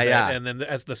 sliver of yeah. it, and then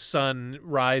as the sun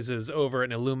rises over it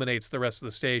and illuminates the rest of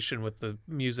the station with the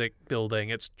music building,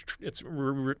 it's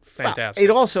fantastic. Well, it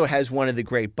also has one of the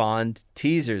great Bond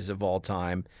teasers of all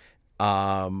time,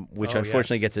 which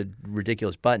unfortunately gets a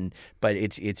ridiculous button, but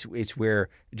it's where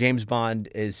James Bond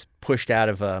is pushed out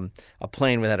of a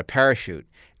plane without a parachute,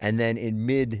 and then in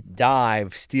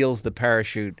mid-dive steals the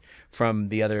parachute from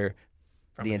the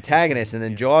antagonist, and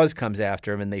then Jaws comes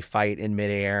after him, and they fight in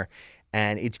midair,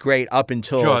 and it's great up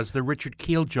until Jaws, the Richard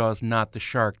Keel Jaws, not the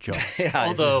shark Jaws.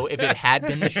 Although, if it had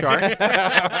been the shark,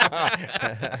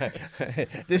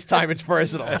 this time it's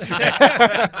personal.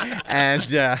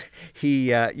 And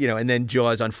he, and then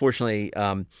Jaws, unfortunately,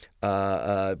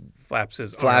 flaps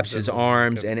his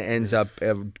arms and ends up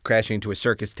crashing into a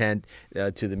circus tent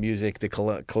to the music, the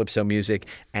calypso music,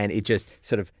 and it just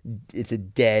it's a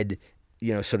dead,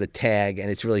 sort of tag,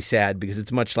 and it's really sad because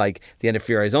it's much like the end of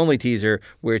Fear Eyes Only teaser,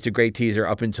 where it's a great teaser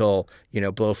up until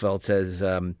Blofeld says,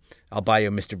 "I'll buy you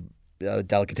Mr.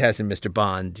 Delicatessen, Mr.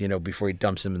 Bond," before he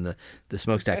dumps him in the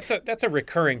smokestack. That's a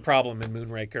recurring problem in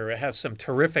Moonraker. It has some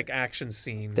terrific action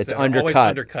scenes that's that are always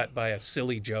undercut by a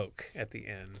silly joke at the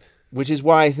end. Which is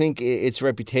why I think its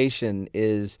reputation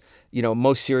is,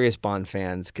 most serious Bond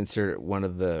fans consider it one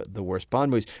of the worst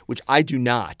Bond movies, which I do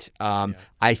not.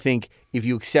 I think if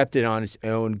you accept it on its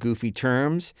own goofy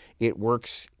terms, it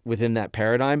works within that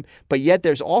paradigm. But yet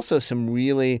there's also some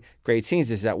really great scenes.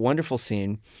 There's that wonderful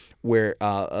scene where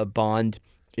a Bond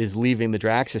is leaving the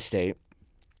Drax estate,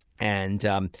 and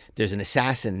there's an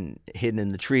assassin hidden in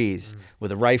the trees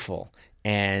with a rifle.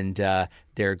 And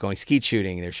they're going skeet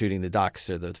shooting. They're shooting the ducks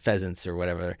or the pheasants or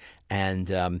whatever.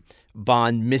 And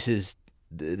Bond misses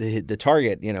the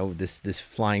target, this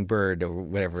flying bird or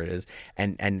whatever it is.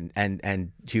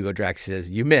 And Hugo Drax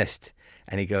says, "You missed."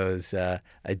 And he goes,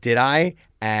 "Did I?"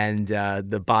 and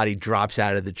the body drops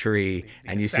out of the tree,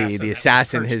 and you see the assassin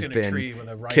assassin has perched in a tree been with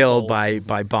a rifle. killed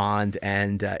by Bond,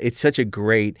 and it's such a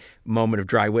great moment of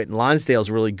dry wit. And Lonsdale's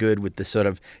really good with the sort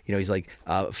of, he's like,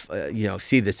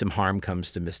 see that some harm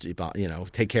comes to Mr. Bond,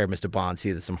 take care of Mr. Bond,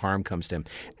 see that some harm comes to him.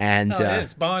 And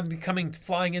it's Bond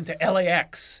flying into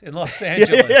LAX in Los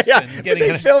Angeles. Yeah. And But getting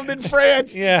they filmed in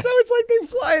France. Yeah. So it's like they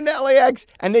fly into LAX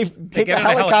and they take get a in a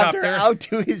helicopter helicopter. out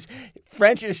to his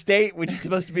French estate, which is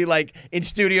supposed to be like in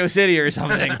Studio City or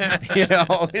something.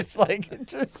 It's like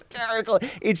it's hysterical.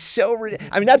 It's so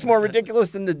that's more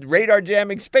ridiculous than the radar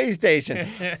jamming space station.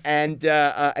 And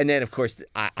then of course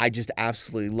I just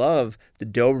absolutely love the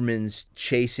Dobermans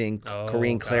chasing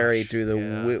Corinne Clary through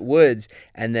the woods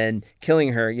and then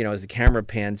killing her. As the camera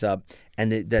pans up.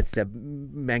 And that's the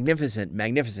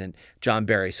magnificent John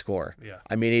Barry score. Yeah.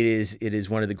 I mean, it is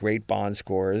one of the great Bond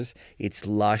scores. It's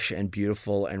lush and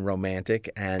beautiful and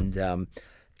romantic, and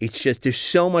it's just there's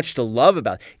so much to love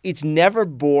about it. It's never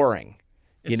boring.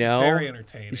 It's very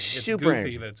entertaining. It's It's super goofy,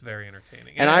 entertaining. but it's very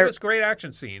entertaining. And And it's great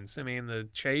action scenes. I mean, the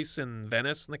chase in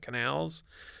Venice and the canals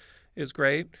is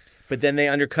great. But then they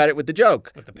undercut it with the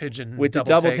joke, With the pigeon, with the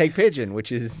double take pigeon,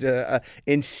 which is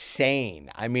insane.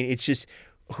 I mean, it's just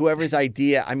whoever's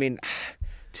idea. I mean,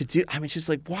 it's just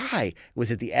like, why?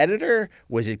 Was it the editor?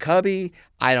 Was it Cubby?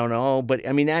 I don't know. But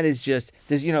I mean, that is just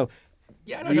there's the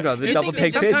double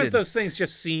take Sometimes pigeon. those things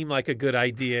just seem like a good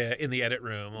idea in the edit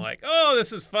room. Like, oh,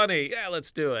 this is funny. Yeah,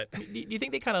 let's do it. Do you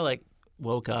think they kind of like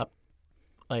woke up,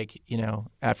 like,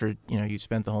 after, you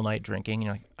spent the whole night drinking,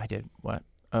 you're like, I did what?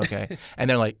 Okay. And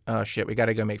they're like, oh, shit, we got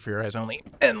to go make For Your Eyes Only.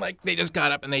 And, like, they just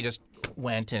got up and they just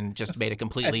went and just made a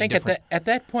completely I think different... at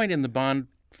that point in the Bond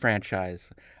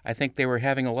franchise, I think they were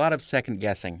having a lot of second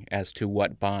guessing as to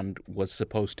what Bond was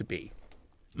supposed to be.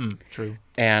 True.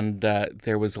 And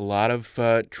there was a lot of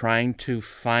trying to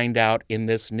find out in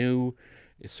this new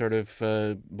sort of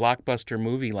blockbuster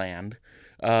movie land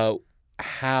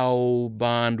how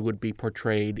Bond would be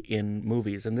portrayed in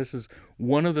movies. And this is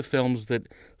one of the films that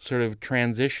sort of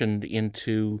transitioned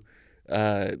into,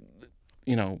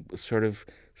 sort of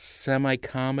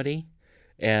semi-comedy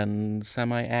and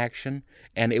semi-action.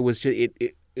 And it was just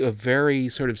a very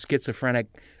sort of schizophrenic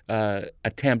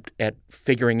attempt at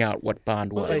figuring out what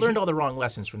Bond was. Well, I learned all the wrong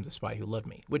lessons from The Spy Who Loved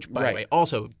Me, which, by the way,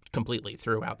 also completely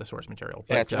threw out the source material.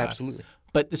 But, Absolutely.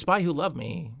 But The Spy Who Loved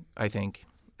Me, I think,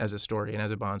 as a story and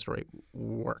as a Bond story,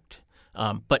 worked.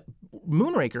 But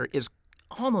Moonraker is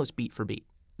almost beat for beat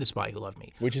The Spy Who Loved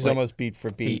Me. Which is almost beat for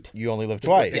beat. You Only Live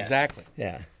Twice. Yes. Exactly.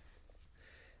 Yeah.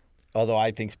 Although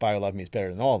I think Spy Who Loved Me is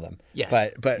better than all of them.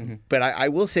 Yes. But I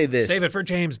will say this. Save it for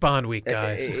James Bond week,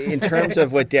 guys. In terms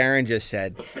of what Darren just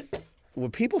said,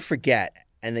 what people forget,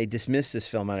 and they dismiss this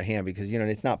film out of hand because,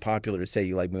 it's not popular to say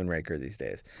you like Moonraker these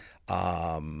days.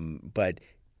 But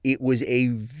it was a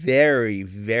very,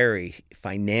 very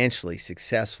financially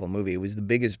successful movie. It was the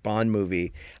biggest Bond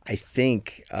movie, I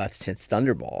think, since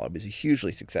Thunderball. It was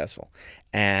hugely successful.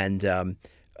 And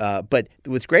but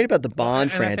what's great about the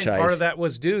Bond franchise... I think part of that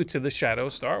was due to the shadow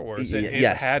of Star Wars. It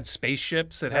had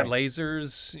spaceships, it had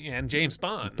lasers, and James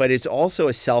Bond. But it's also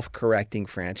a self-correcting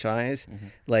franchise. Mm-hmm.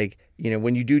 Like,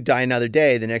 when you do Die Another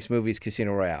Day, the next movie is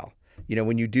Casino Royale.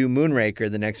 When you do Moonraker,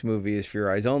 the next movie is For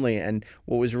Your Eyes Only. And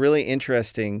what was really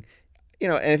interesting,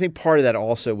 and I think part of that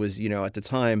also was, at the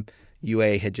time,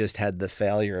 UA had just had the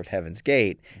failure of Heaven's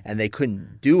Gate, and they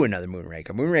couldn't do another Moonraker.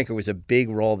 Moonraker was a big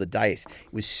roll of the dice.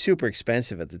 It was super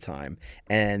expensive at the time,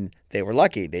 and they were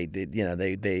lucky.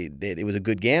 It was a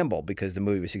good gamble because the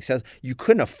movie was successful. You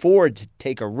couldn't afford to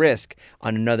take a risk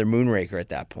on another Moonraker at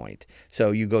that point, so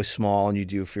you go small and you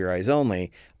do For Your Eyes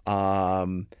Only.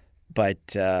 But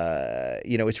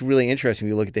it's really interesting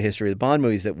when you look at the history of the Bond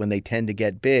movies that when they tend to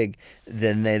get big,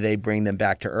 then they bring them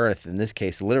back to earth. In this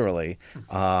case, literally.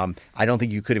 I don't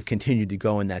think you could have continued to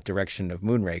go in that direction of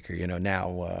Moonraker.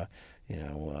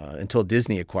 Until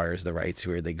Disney acquires the rights,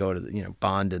 where they go to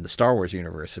Bond in the Star Wars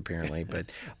universe apparently.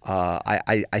 But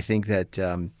I think that.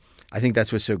 I think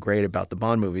that's what's so great about the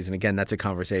Bond movies. And again, that's a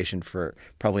conversation for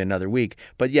probably another week.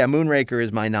 But yeah, Moonraker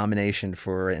is my nomination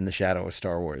for In the Shadow of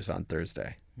Star Wars on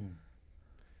Thursday.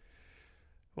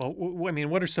 Well,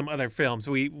 what are some other films?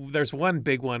 There's one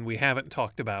big one we haven't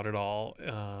talked about at all.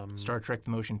 Star Trek: The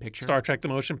Motion Picture. Star Trek: The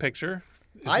Motion Picture.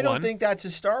 I don't think that's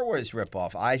a Star Wars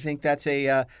ripoff. I think that's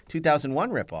a 2001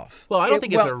 ripoff. Well, I don't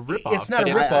think it's a ripoff. It's not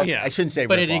a ripoff. ripoff. I shouldn't say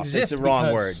But ripoff. it exists It's the wrong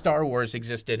because word. Star Wars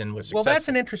existed and was Well, successful. that's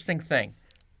an interesting thing,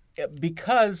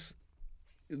 because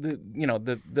the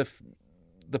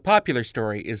popular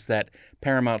story is that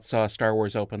Paramount saw Star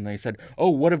Wars open and they said, "Oh,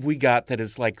 what have we got that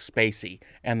is like spacey?"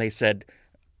 And they said,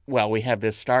 "Well, we have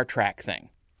this Star Trek thing."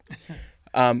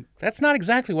 That's not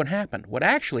exactly what happened. What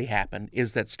actually happened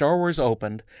is that Star Wars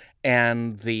opened,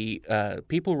 and the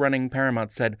people running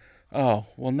Paramount said, "Oh,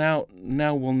 well now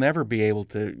we'll never be able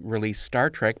to release Star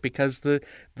Trek because the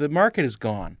market is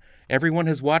gone. Everyone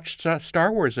has watched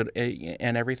Star Wars and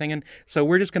everything, and so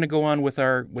we're just going to go on with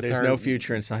our There's no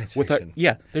future in science fiction.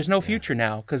 There's no future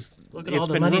now because Look at it's all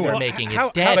the been money ruined. they're Well, making. how-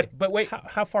 It's dead. But wait,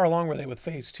 How far along were they with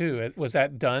Phase 2? Was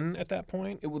that done at that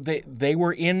point? they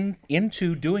were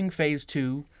into doing Phase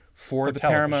 2 for the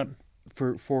television.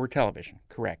 Paramount for television.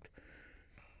 Correct.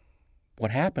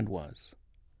 What happened was,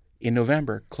 in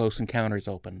November, Close Encounters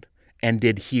opened and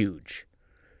did huge,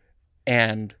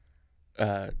 and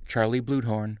Charlie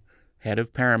Bluthorn, head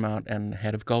of Paramount and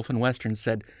head of Gulf and Western,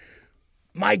 said,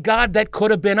 "My God, that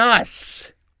could have been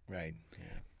us." Right.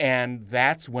 And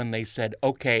that's when they said,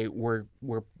 "Okay, we're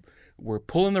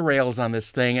pulling the rails on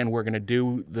this thing, and we're going to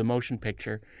do the motion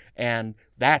picture." And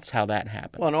that's how that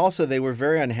happened. Well, and also they were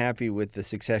very unhappy with the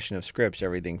succession of scripts,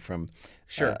 everything from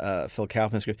Phil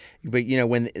Kaufman's script. But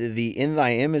when the In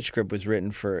Thy Image script was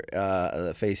written for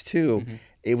Phase 2,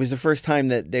 it was the first time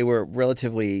that they were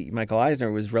Michael Eisner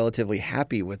was relatively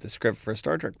happy with the script for a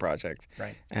Star Trek project.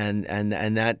 Right. And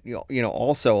that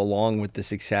also along with the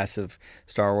success of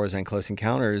Star Wars and Close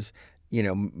Encounters,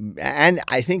 and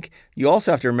I think you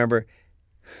also have to remember,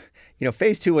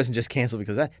 Phase 2 wasn't just canceled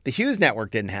because of that. The Hughes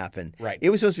network didn't happen. Right. It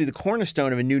was supposed to be the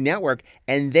cornerstone of a new network,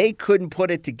 and they couldn't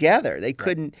put it together. They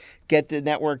couldn't get the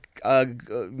network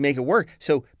make it work.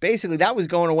 So basically, that was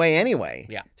going away anyway.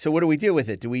 Yeah. So what do we do with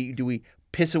it? Do we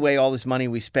piss away all this money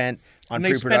we spent on And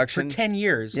they pre-production? spent for 10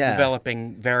 years Yeah.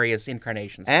 developing various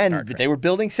incarnations of Star And Trek. they were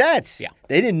building sets. Yeah.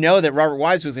 They didn't know that Robert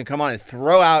Wise was going to come on and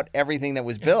throw out everything that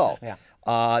was built.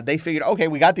 Yeah. They figured, okay,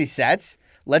 we got these sets.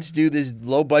 Let's do this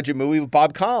low-budget movie with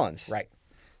Bob Collins. Right.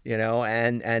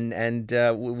 And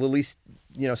we'll at least,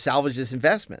 salvage this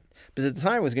investment. Because at the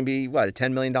time it was going to be, a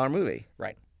 $10 million movie.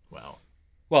 Right. Wow.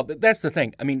 Well, that's the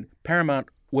thing. I mean, Paramount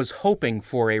was hoping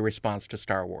for a response to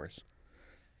Star Wars,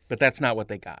 but that's not what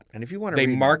they got. And if you want to They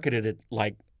read marketed it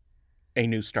like a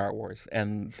new Star Wars,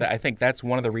 and I think that's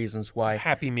one of the reasons why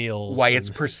Happy Meals. it's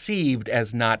perceived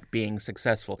as not being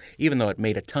successful, even though it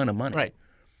made a ton of money. Right.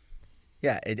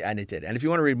 Yeah, it did. And if you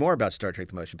want to read more about Star Trek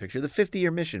the Motion Picture, The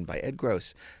 50-Year Mission by Ed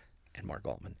Gross and Mark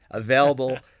Altman,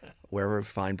 available wherever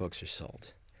fine books are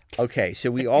sold. Okay, so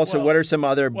we also, what are some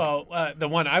other... Well, the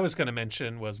one I was going to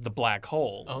mention was The Black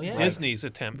Hole. Oh, yeah. Disney's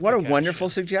attempt. What to a catch wonderful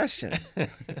it. suggestion.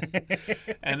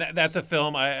 And that's a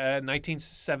film,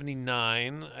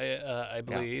 1979, I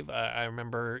believe. I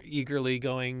remember eagerly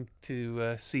going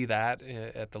to see that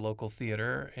at the local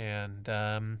theater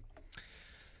and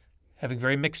having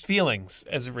very mixed feelings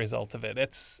as a result of it.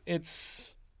 It's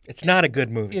not a good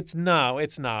movie. it's not.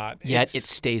 Yet it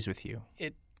stays with you.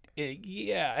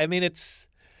 Yeah, I mean it's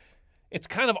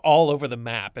kind of all over the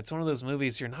map. It's one of those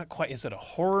movies you're not quite. Is it a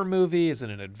horror movie? Is it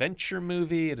an adventure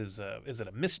movie? Is it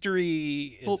a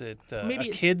mystery? Is it maybe a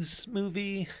it's- kids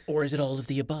movie? Or is it all of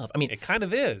the above? I mean, It kind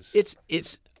of is.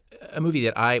 it's a movie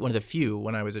that one of the few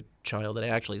when I was a child that I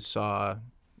actually saw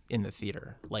in the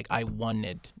theater. Like I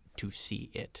wanted to see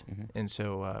it, and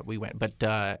so we went. But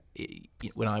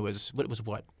when I was,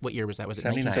 what year was that? Was it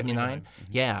 1979?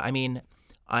 Yeah, I mean,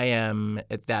 I am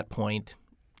at that point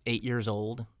 8 years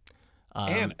old.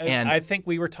 and I think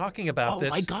we were talking about Oh this.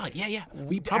 my God! Yeah.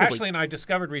 We probably Ashley and I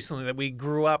discovered recently that we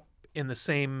grew up in the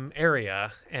same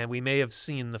area, and we may have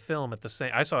seen the film at the same.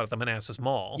 I saw it at the Manassas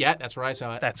Mall. Yeah, that's where I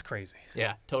saw it. That's crazy.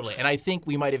 Yeah, totally. And I think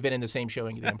we might have been in the same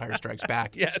showing of The Empire Strikes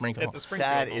Back Yes, at Springfield. at the Springfield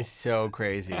That Mall. is so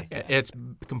crazy. It's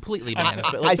completely bananas.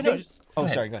 But I but no, think. go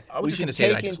ahead. Sorry. Go ahead. I was We just should going to say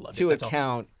that I take just loved it. into That's all.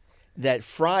 account that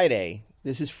Friday.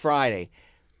 This is Friday.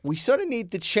 We sort of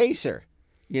need the chaser,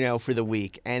 for the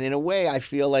week. And in a way, I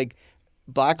feel like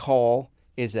Black Hole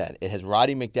is that it has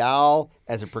Roddy McDowall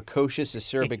as a precocious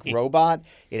acerbic robot.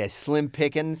 It has Slim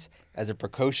Pickens as a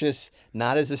precocious,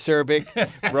 not as acerbic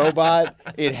robot.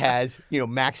 It has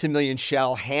Maximilian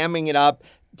Schell hamming it up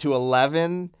to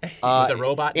 11. With a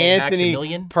robot named Anthony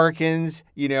Maximilian? Perkins,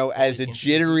 as a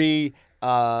jittery,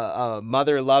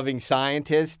 mother-loving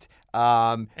scientist.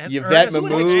 And Yvette Ernest-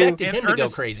 Mamou. expected him to go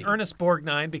crazy. Ernest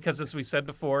Borgnine, because as we said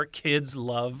before, kids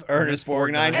love Ernest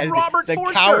Borgnine as Robert the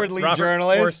Forster. cowardly Robert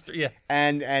journalist, Forster, yeah.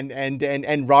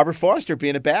 and Robert Forster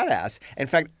being a badass. In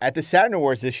fact, at the Saturn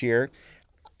Awards this year,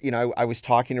 I was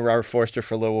talking to Robert Forster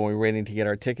for a little when we were waiting to get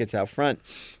our tickets out front,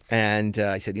 and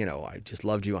I said, I just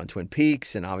loved you on Twin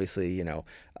Peaks, and obviously,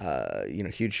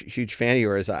 huge fan of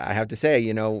yours. I have to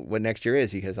say, what next year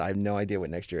is, because I have no idea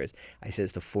what next year is. I said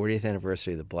it's the 40th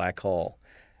anniversary of the Black Hole.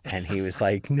 And he was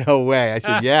like, no way. I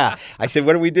said, yeah. I said,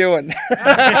 what are we doing?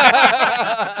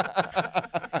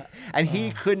 And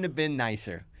he couldn't have been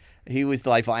nicer. He was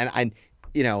delightful. And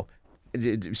you know,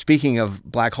 speaking of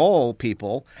black hole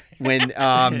people, when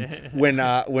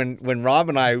Rob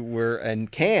and I were in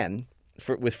Cannes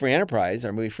with Free Enterprise,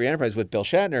 our movie Free Enterprise with Bill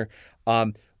Shatner,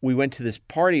 we went to this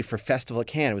party for Festival of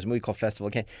Cannes. It was a movie called Festival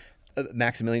of Cannes.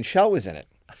 Maximilian Schell was in it.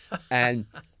 And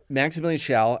Maximilian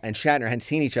Schell and Shatner hadn't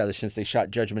seen each other since they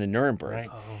shot Judgment in Nuremberg. Right.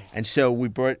 Oh. And so we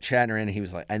brought Shatner in, and he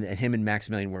was like, and him and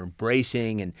Maximilian were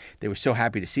embracing, and they were so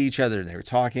happy to see each other, and they were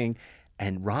talking.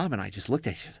 And Rob and I just looked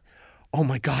at each other. Oh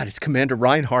my God, it's Commander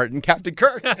Reinhardt and Captain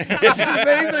Kirk. This is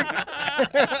amazing.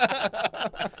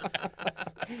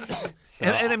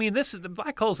 And I mean, the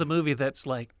Black Hole's a movie that's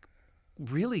like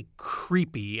really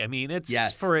creepy. I mean, it's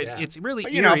it's really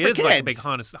eerie. It is like a big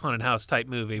haunted house type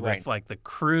movie with like the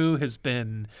crew has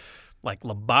been like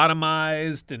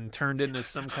lobotomized and turned into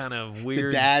some kind of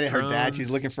weird her dad,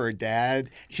 she's looking for her dad.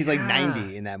 She's like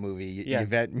 90 in that movie.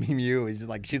 Yvette Mimieux is just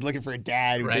like, she's looking for a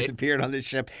dad who disappeared on this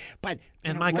ship. But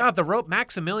my God,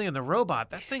 Maximilian the robot,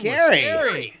 that thing was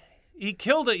scary. He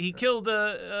killed Anthony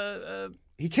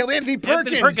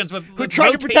Perkins who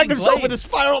tried to protect himself with a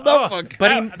spiral notebook.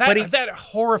 That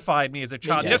horrified me as a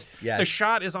child. The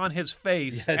shot is on his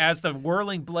face as the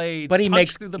whirling blades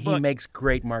punch through the book. He makes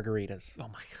great margaritas. Oh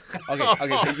my God.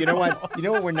 Okay. You know what?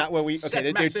 We're not where we.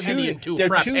 Okay,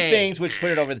 there are two things which put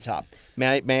it over the top.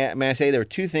 May I say there are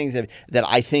two things that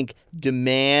I think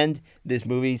demand this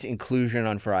movie's inclusion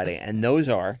on Friday, and those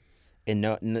are,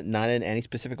 not in any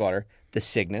specific order, the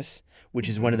Cygnus, which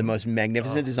is one of the most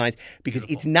magnificent designs because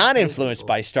it's not influenced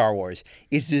by Star Wars.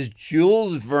 It's this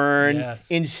Jules Verne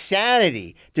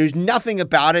insanity. There's nothing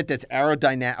about it that's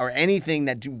aerodynamic or anything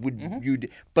that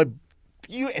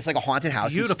it's like a haunted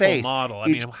house in space. Beautiful model. I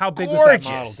mean, how big was that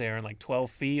model, Darren? Like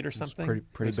 12 feet or something?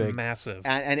 Pretty big. Massive.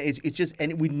 And it's just,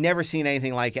 and we've never seen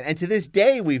anything like it. And to this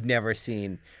day, we've never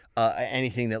seen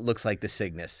anything that looks like the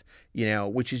Cygnus,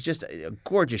 which is just a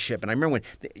gorgeous ship. And I remember when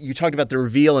you talked about the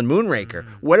reveal in Moonraker.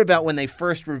 What about when they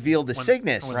first revealed the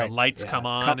Cygnus? When the lights come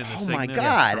on in the Cygnus. Oh my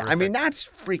God. I mean, that's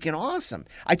freaking awesome.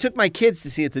 I took my kids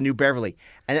to see it at the New Beverly.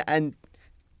 And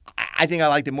I think I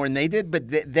liked it more than they did, but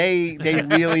they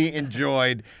really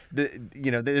enjoyed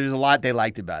there's a lot they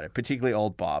liked about it, particularly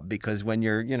Old Bob, because when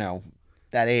you're,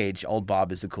 that age, Old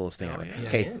Bob is the coolest thing ever. Yeah,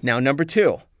 okay, now number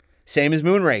 2, same as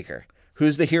Moonraker.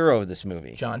 Who's the hero of this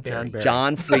movie? John Barry.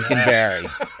 John freaking Barry.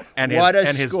 And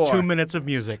his 2 minutes of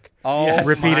music.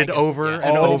 Repeated over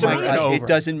and over and over. It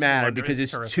doesn't matter because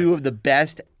it's terrific. 2 of the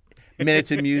best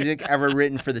minutes of music ever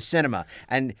written for the cinema.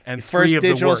 And first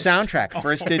digital soundtrack.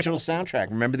 First digital soundtrack.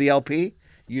 Remember the LP?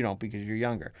 You don't because you're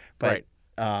younger. But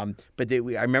I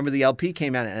remember the LP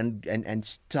came out and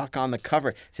stuck on the cover.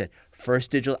 It said, first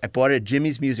digital. I bought it at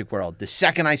Jimmy's Music World. The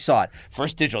second I saw it,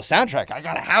 first digital soundtrack. I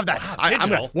got to have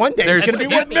that. One day there's going to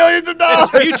be worth millions of dollars.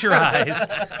 It's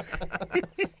futurized.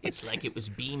 It's like it was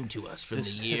beamed to us from the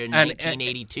year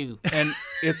 1982. And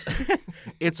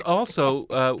it's also,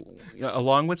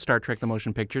 along with Star Trek The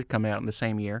Motion Picture, coming out in the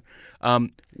same year.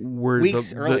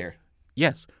 Weeks earlier.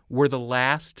 Yes. Were the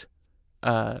last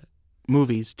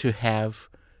movies to have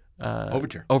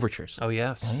overtures. Oh,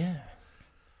 yes. Oh, yeah.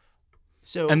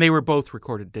 And they were both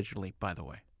recorded digitally, by the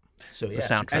way. So the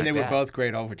soundtrack. And they were both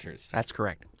great overtures. That's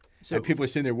correct. So and people are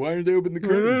sitting there, why aren't they opening the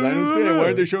curtains? I don't understand. Why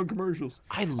aren't they showing commercials?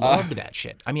 I loved that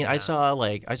shit. I mean, I saw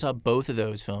both of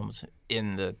those films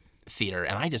in the theater,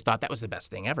 and I just thought that was the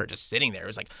best thing ever. Just sitting there, it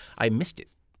was like I missed it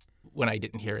when I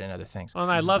didn't hear it in other things. Well,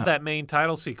 and I love that main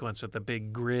title sequence with the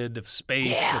big grid of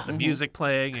space with the music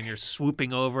playing, and you're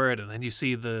swooping over it, and then you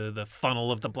see the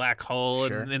funnel of the black hole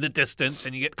in the distance,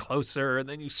 and you get closer, and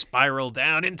then you spiral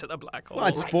down into the black hole.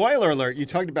 Well, spoiler alert, you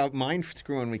talked about mind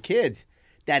screwing with kids.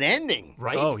 That ending,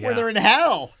 right? Oh, yeah. Where they're in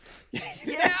hell. That's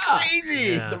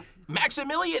crazy. Yeah.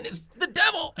 Maximilian is the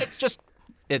devil. It's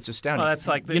astounding. Well, that's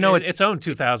like its own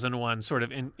 2001 sort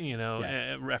of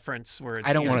reference where it's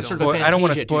I don't want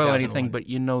to spoil anything, but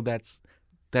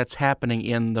that's happening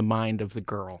in the mind of the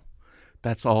girl.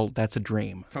 That's all. That's a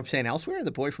dream. From St. Elsewhere?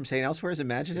 The boy from St. Elsewhere is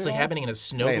imagining it's like happening in a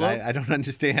snow globe? I don't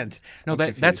understand. No,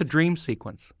 that's a dream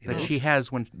sequence that she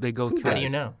has when they go through. How do you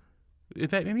know?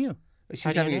 Is that you?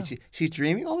 She's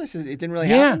dreaming all this? It didn't really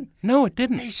happen? No, it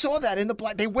didn't. They saw that in the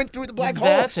black. They went through the black hole.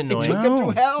 That's annoying. It took them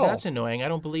through hell. That's annoying. I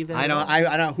don't believe that. I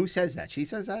don't know. Who says that? She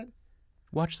says that?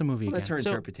 Watch the movie again. That's her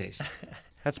interpretation.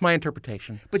 That's my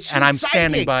interpretation. But she's and I'm psychic.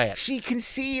 standing by it. She can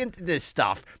see into this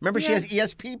stuff. Remember, she has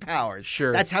ESP powers.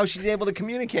 Sure. That's how she's able to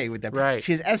communicate with them. Right.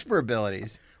 She has Esper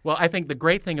abilities. Well, I think the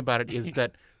great thing about it is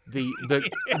that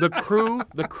The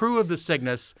crew of the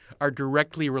Cygnus are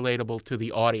directly relatable to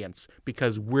the audience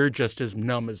because we're just as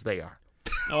numb as they are.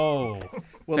 Oh,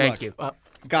 Well, Thank look, you.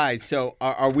 guys, so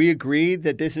are we agreed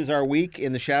that this is our week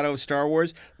in the shadow of Star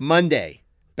Wars? Monday,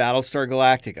 Battlestar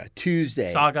Galactica.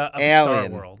 Tuesday, Saga of Alien.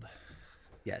 Star World.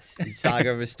 Yes, the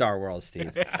saga of a Star World,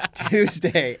 Steve.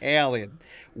 Tuesday, Alien.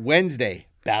 Wednesday,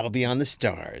 Battle Beyond the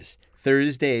Stars.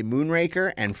 Thursday,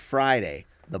 Moonraker. And Friday,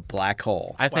 The Black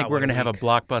Hole. I think Wow, we're what going a to have a week.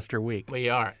 blockbuster week. We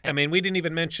are. I mean, we didn't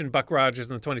even mention Buck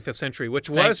Rogers in the 25th Century, which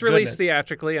Thank was released goodness.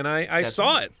 theatrically, and I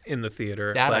saw it in the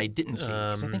theater. That but, I didn't see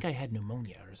because I think I had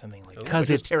pneumonia or something like that. Because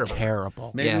which is it's terrible.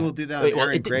 terrible. Maybe Yeah. we'll do that on Wait, well,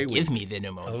 Aaron it Gray didn't Week. give me the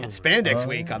pneumonia. Spandex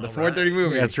Week on the 430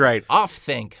 movie. That's right. Off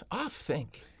think.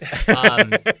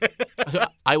 So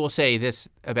I will say this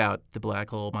about the black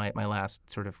hole, my last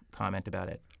sort of comment about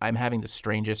it. I'm having the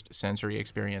strangest sensory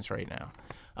experience right now.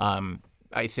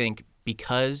 I think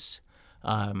because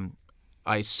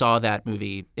I saw that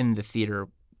movie in the theater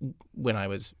when I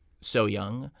was so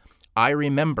young, I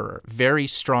remember very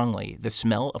strongly the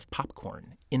smell of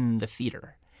popcorn in the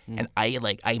theater. And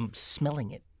I'm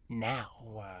smelling it now.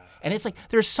 Wow. And it's like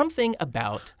there's something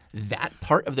about that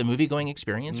part of the movie going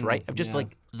experience, right? Of just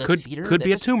like the theater. Could that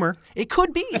be a just- tumor. It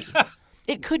could be.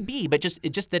 It could be, but just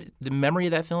that the memory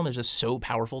of that film is just so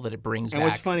powerful that it brings And back.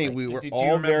 what's funny, like, we were did you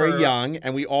all very remember- young,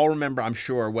 and we all remember, I'm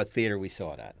sure, what theater we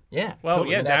saw it at. yeah. Well,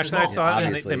 totally. yeah, Dash Manassas and I Mall. saw it in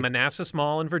Obviously. the Manassas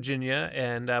Mall in Virginia,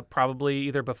 and probably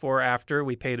either before or after,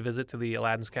 we paid a visit to the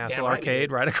Aladdin's Castle Damn right we arcade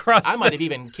did. right across. I might have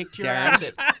even kicked your ass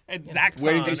at Zaxxon.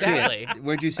 Where did you see Exactly. it?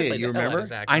 Where'd you see it? played You the hell out of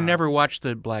remember? Zaxxon. I never watched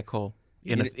The Black Hole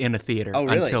in a theater Oh,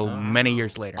 really? until many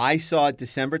years later. I saw it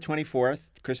December 24th,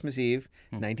 Christmas Eve,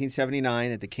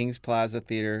 1979, at the Kings Plaza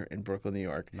Theater in Brooklyn, New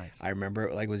York. Nice. I remember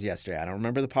it like it was yesterday. I don't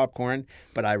remember the popcorn,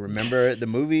 but I remember the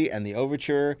movie and the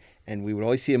overture, and we would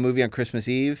always see a movie on Christmas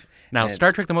Eve. Now, and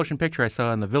Star Trek: The Motion Picture I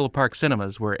saw in the Villa Park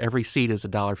Cinemas, where every seat is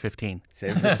 $1.15.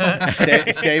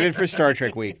 Save it for Star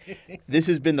Trek Week. This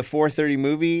has been the 430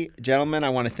 movie. Gentlemen, I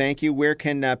want to thank you. Where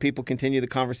can people continue the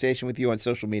conversation with you on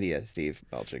social media, Steve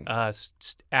Melching?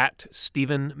 At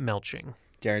Stephen Melching.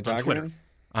 Darren on Twitter. Docherman?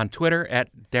 On Twitter, at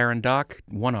Darren Doc,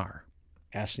 1R.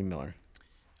 Ashley Miller.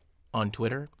 On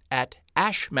Twitter at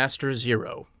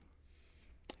Ashmaster0.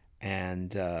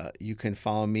 And you can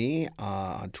follow me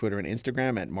on Twitter and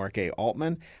Instagram at Mark A.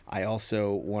 Altman. I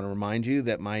also want to remind you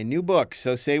that my new book,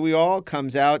 So Say We All,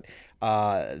 comes out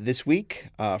this week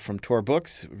from Tor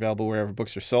Books, available wherever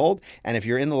books are sold. And if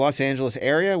you're in the Los Angeles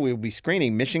area, we will be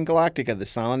screening Mission Galactica, The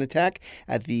Silent Attack,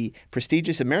 at the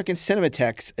prestigious American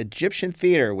Cinematheque's Egyptian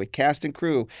Theater with cast and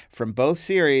crew from both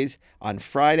series on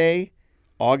Friday,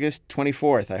 August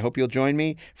 24th. I hope you'll join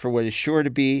me for what is sure to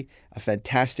be a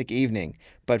fantastic evening.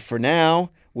 But for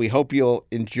now, we hope you'll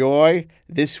enjoy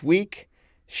this week,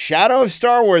 Shadow of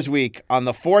Star Wars Week on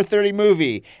the 430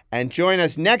 movie, and join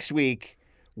us next week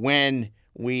when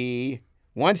we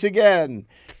once again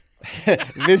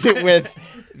visit with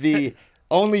the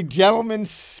only gentleman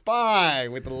spy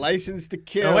with the license to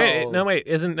kill. No, wait.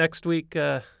 Isn't next week?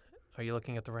 Are you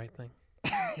looking at the right thing?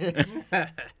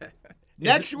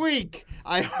 Next week,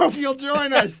 I hope you'll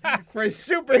join us for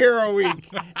Superhero Week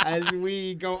as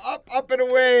we go up and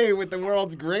away with the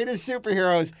world's greatest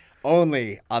superheroes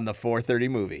only on the 430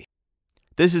 movie.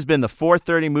 This has been the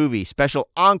 430 movie special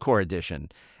Encore edition.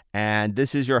 And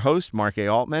this is your host, Mark A.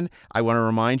 Altman. I want to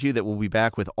remind you that we'll be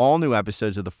back with all new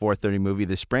episodes of the 430 movie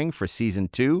this spring for season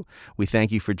 2. We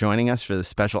thank you for joining us for the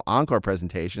special Encore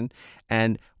presentation.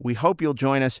 And we hope you'll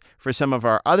join us for some of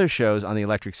our other shows on the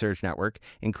Electric Surge Network,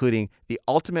 including the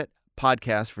Ultimate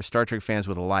Podcast for Star Trek fans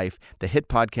with a life, the hit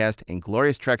podcast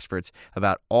Inglorious Treksperts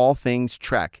about all things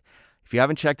Trek. If you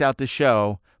haven't checked out this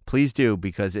show, please do,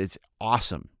 because it's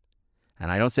awesome.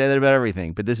 And I don't say that about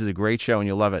everything, but this is a great show and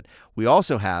you'll love it. We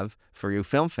also have, for you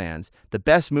film fans, the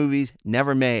best movies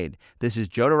never made. This is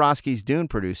Jodorowsky's Dune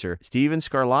producer, Steven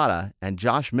Scarlatta, and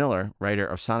Josh Miller, writer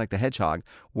of Sonic the Hedgehog,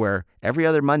 where every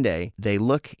other Monday they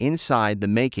look inside the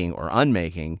making or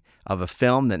unmaking of a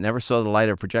film that never saw the light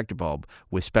of a projector bulb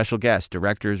with special guests,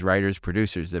 directors, writers,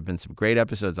 producers. There have been some great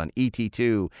episodes on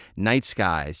ET2, Night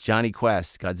Skies, Johnny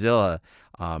Quest, Godzilla,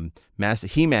 Master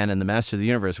He-Man and the Master of the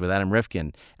Universe with Adam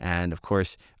Rifkin. And, of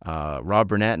course, Rob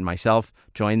Burnett and myself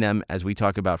join them as we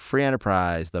talk about Free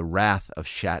Enterprise, The Wrath of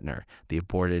Shatner, the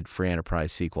aborted Free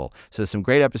Enterprise sequel. So some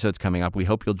great episodes coming up. We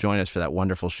hope you'll join us for that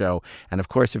wonderful show. And, of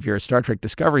course, if you're a Star Trek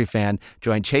Discovery fan,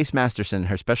 join Chase Masterson and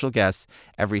her special guests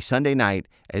every Sunday night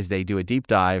as they do a deep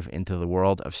dive into the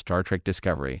world of Star Trek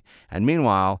Discovery. And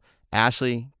meanwhile,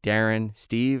 Ashley, Darren,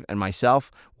 Steve, and myself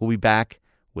will be back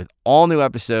with all new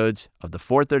episodes of the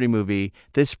 430 movie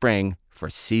this spring for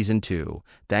season 2.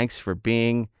 Thanks for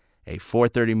being a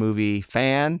 430 movie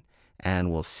fan,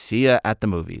 and we'll see you at the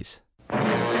movies.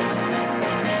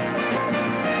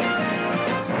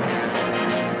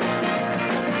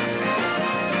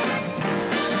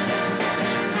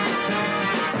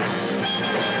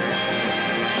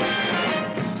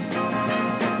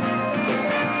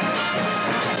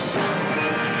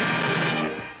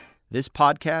 This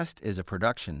podcast is a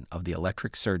production of the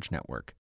Electric Surge Network.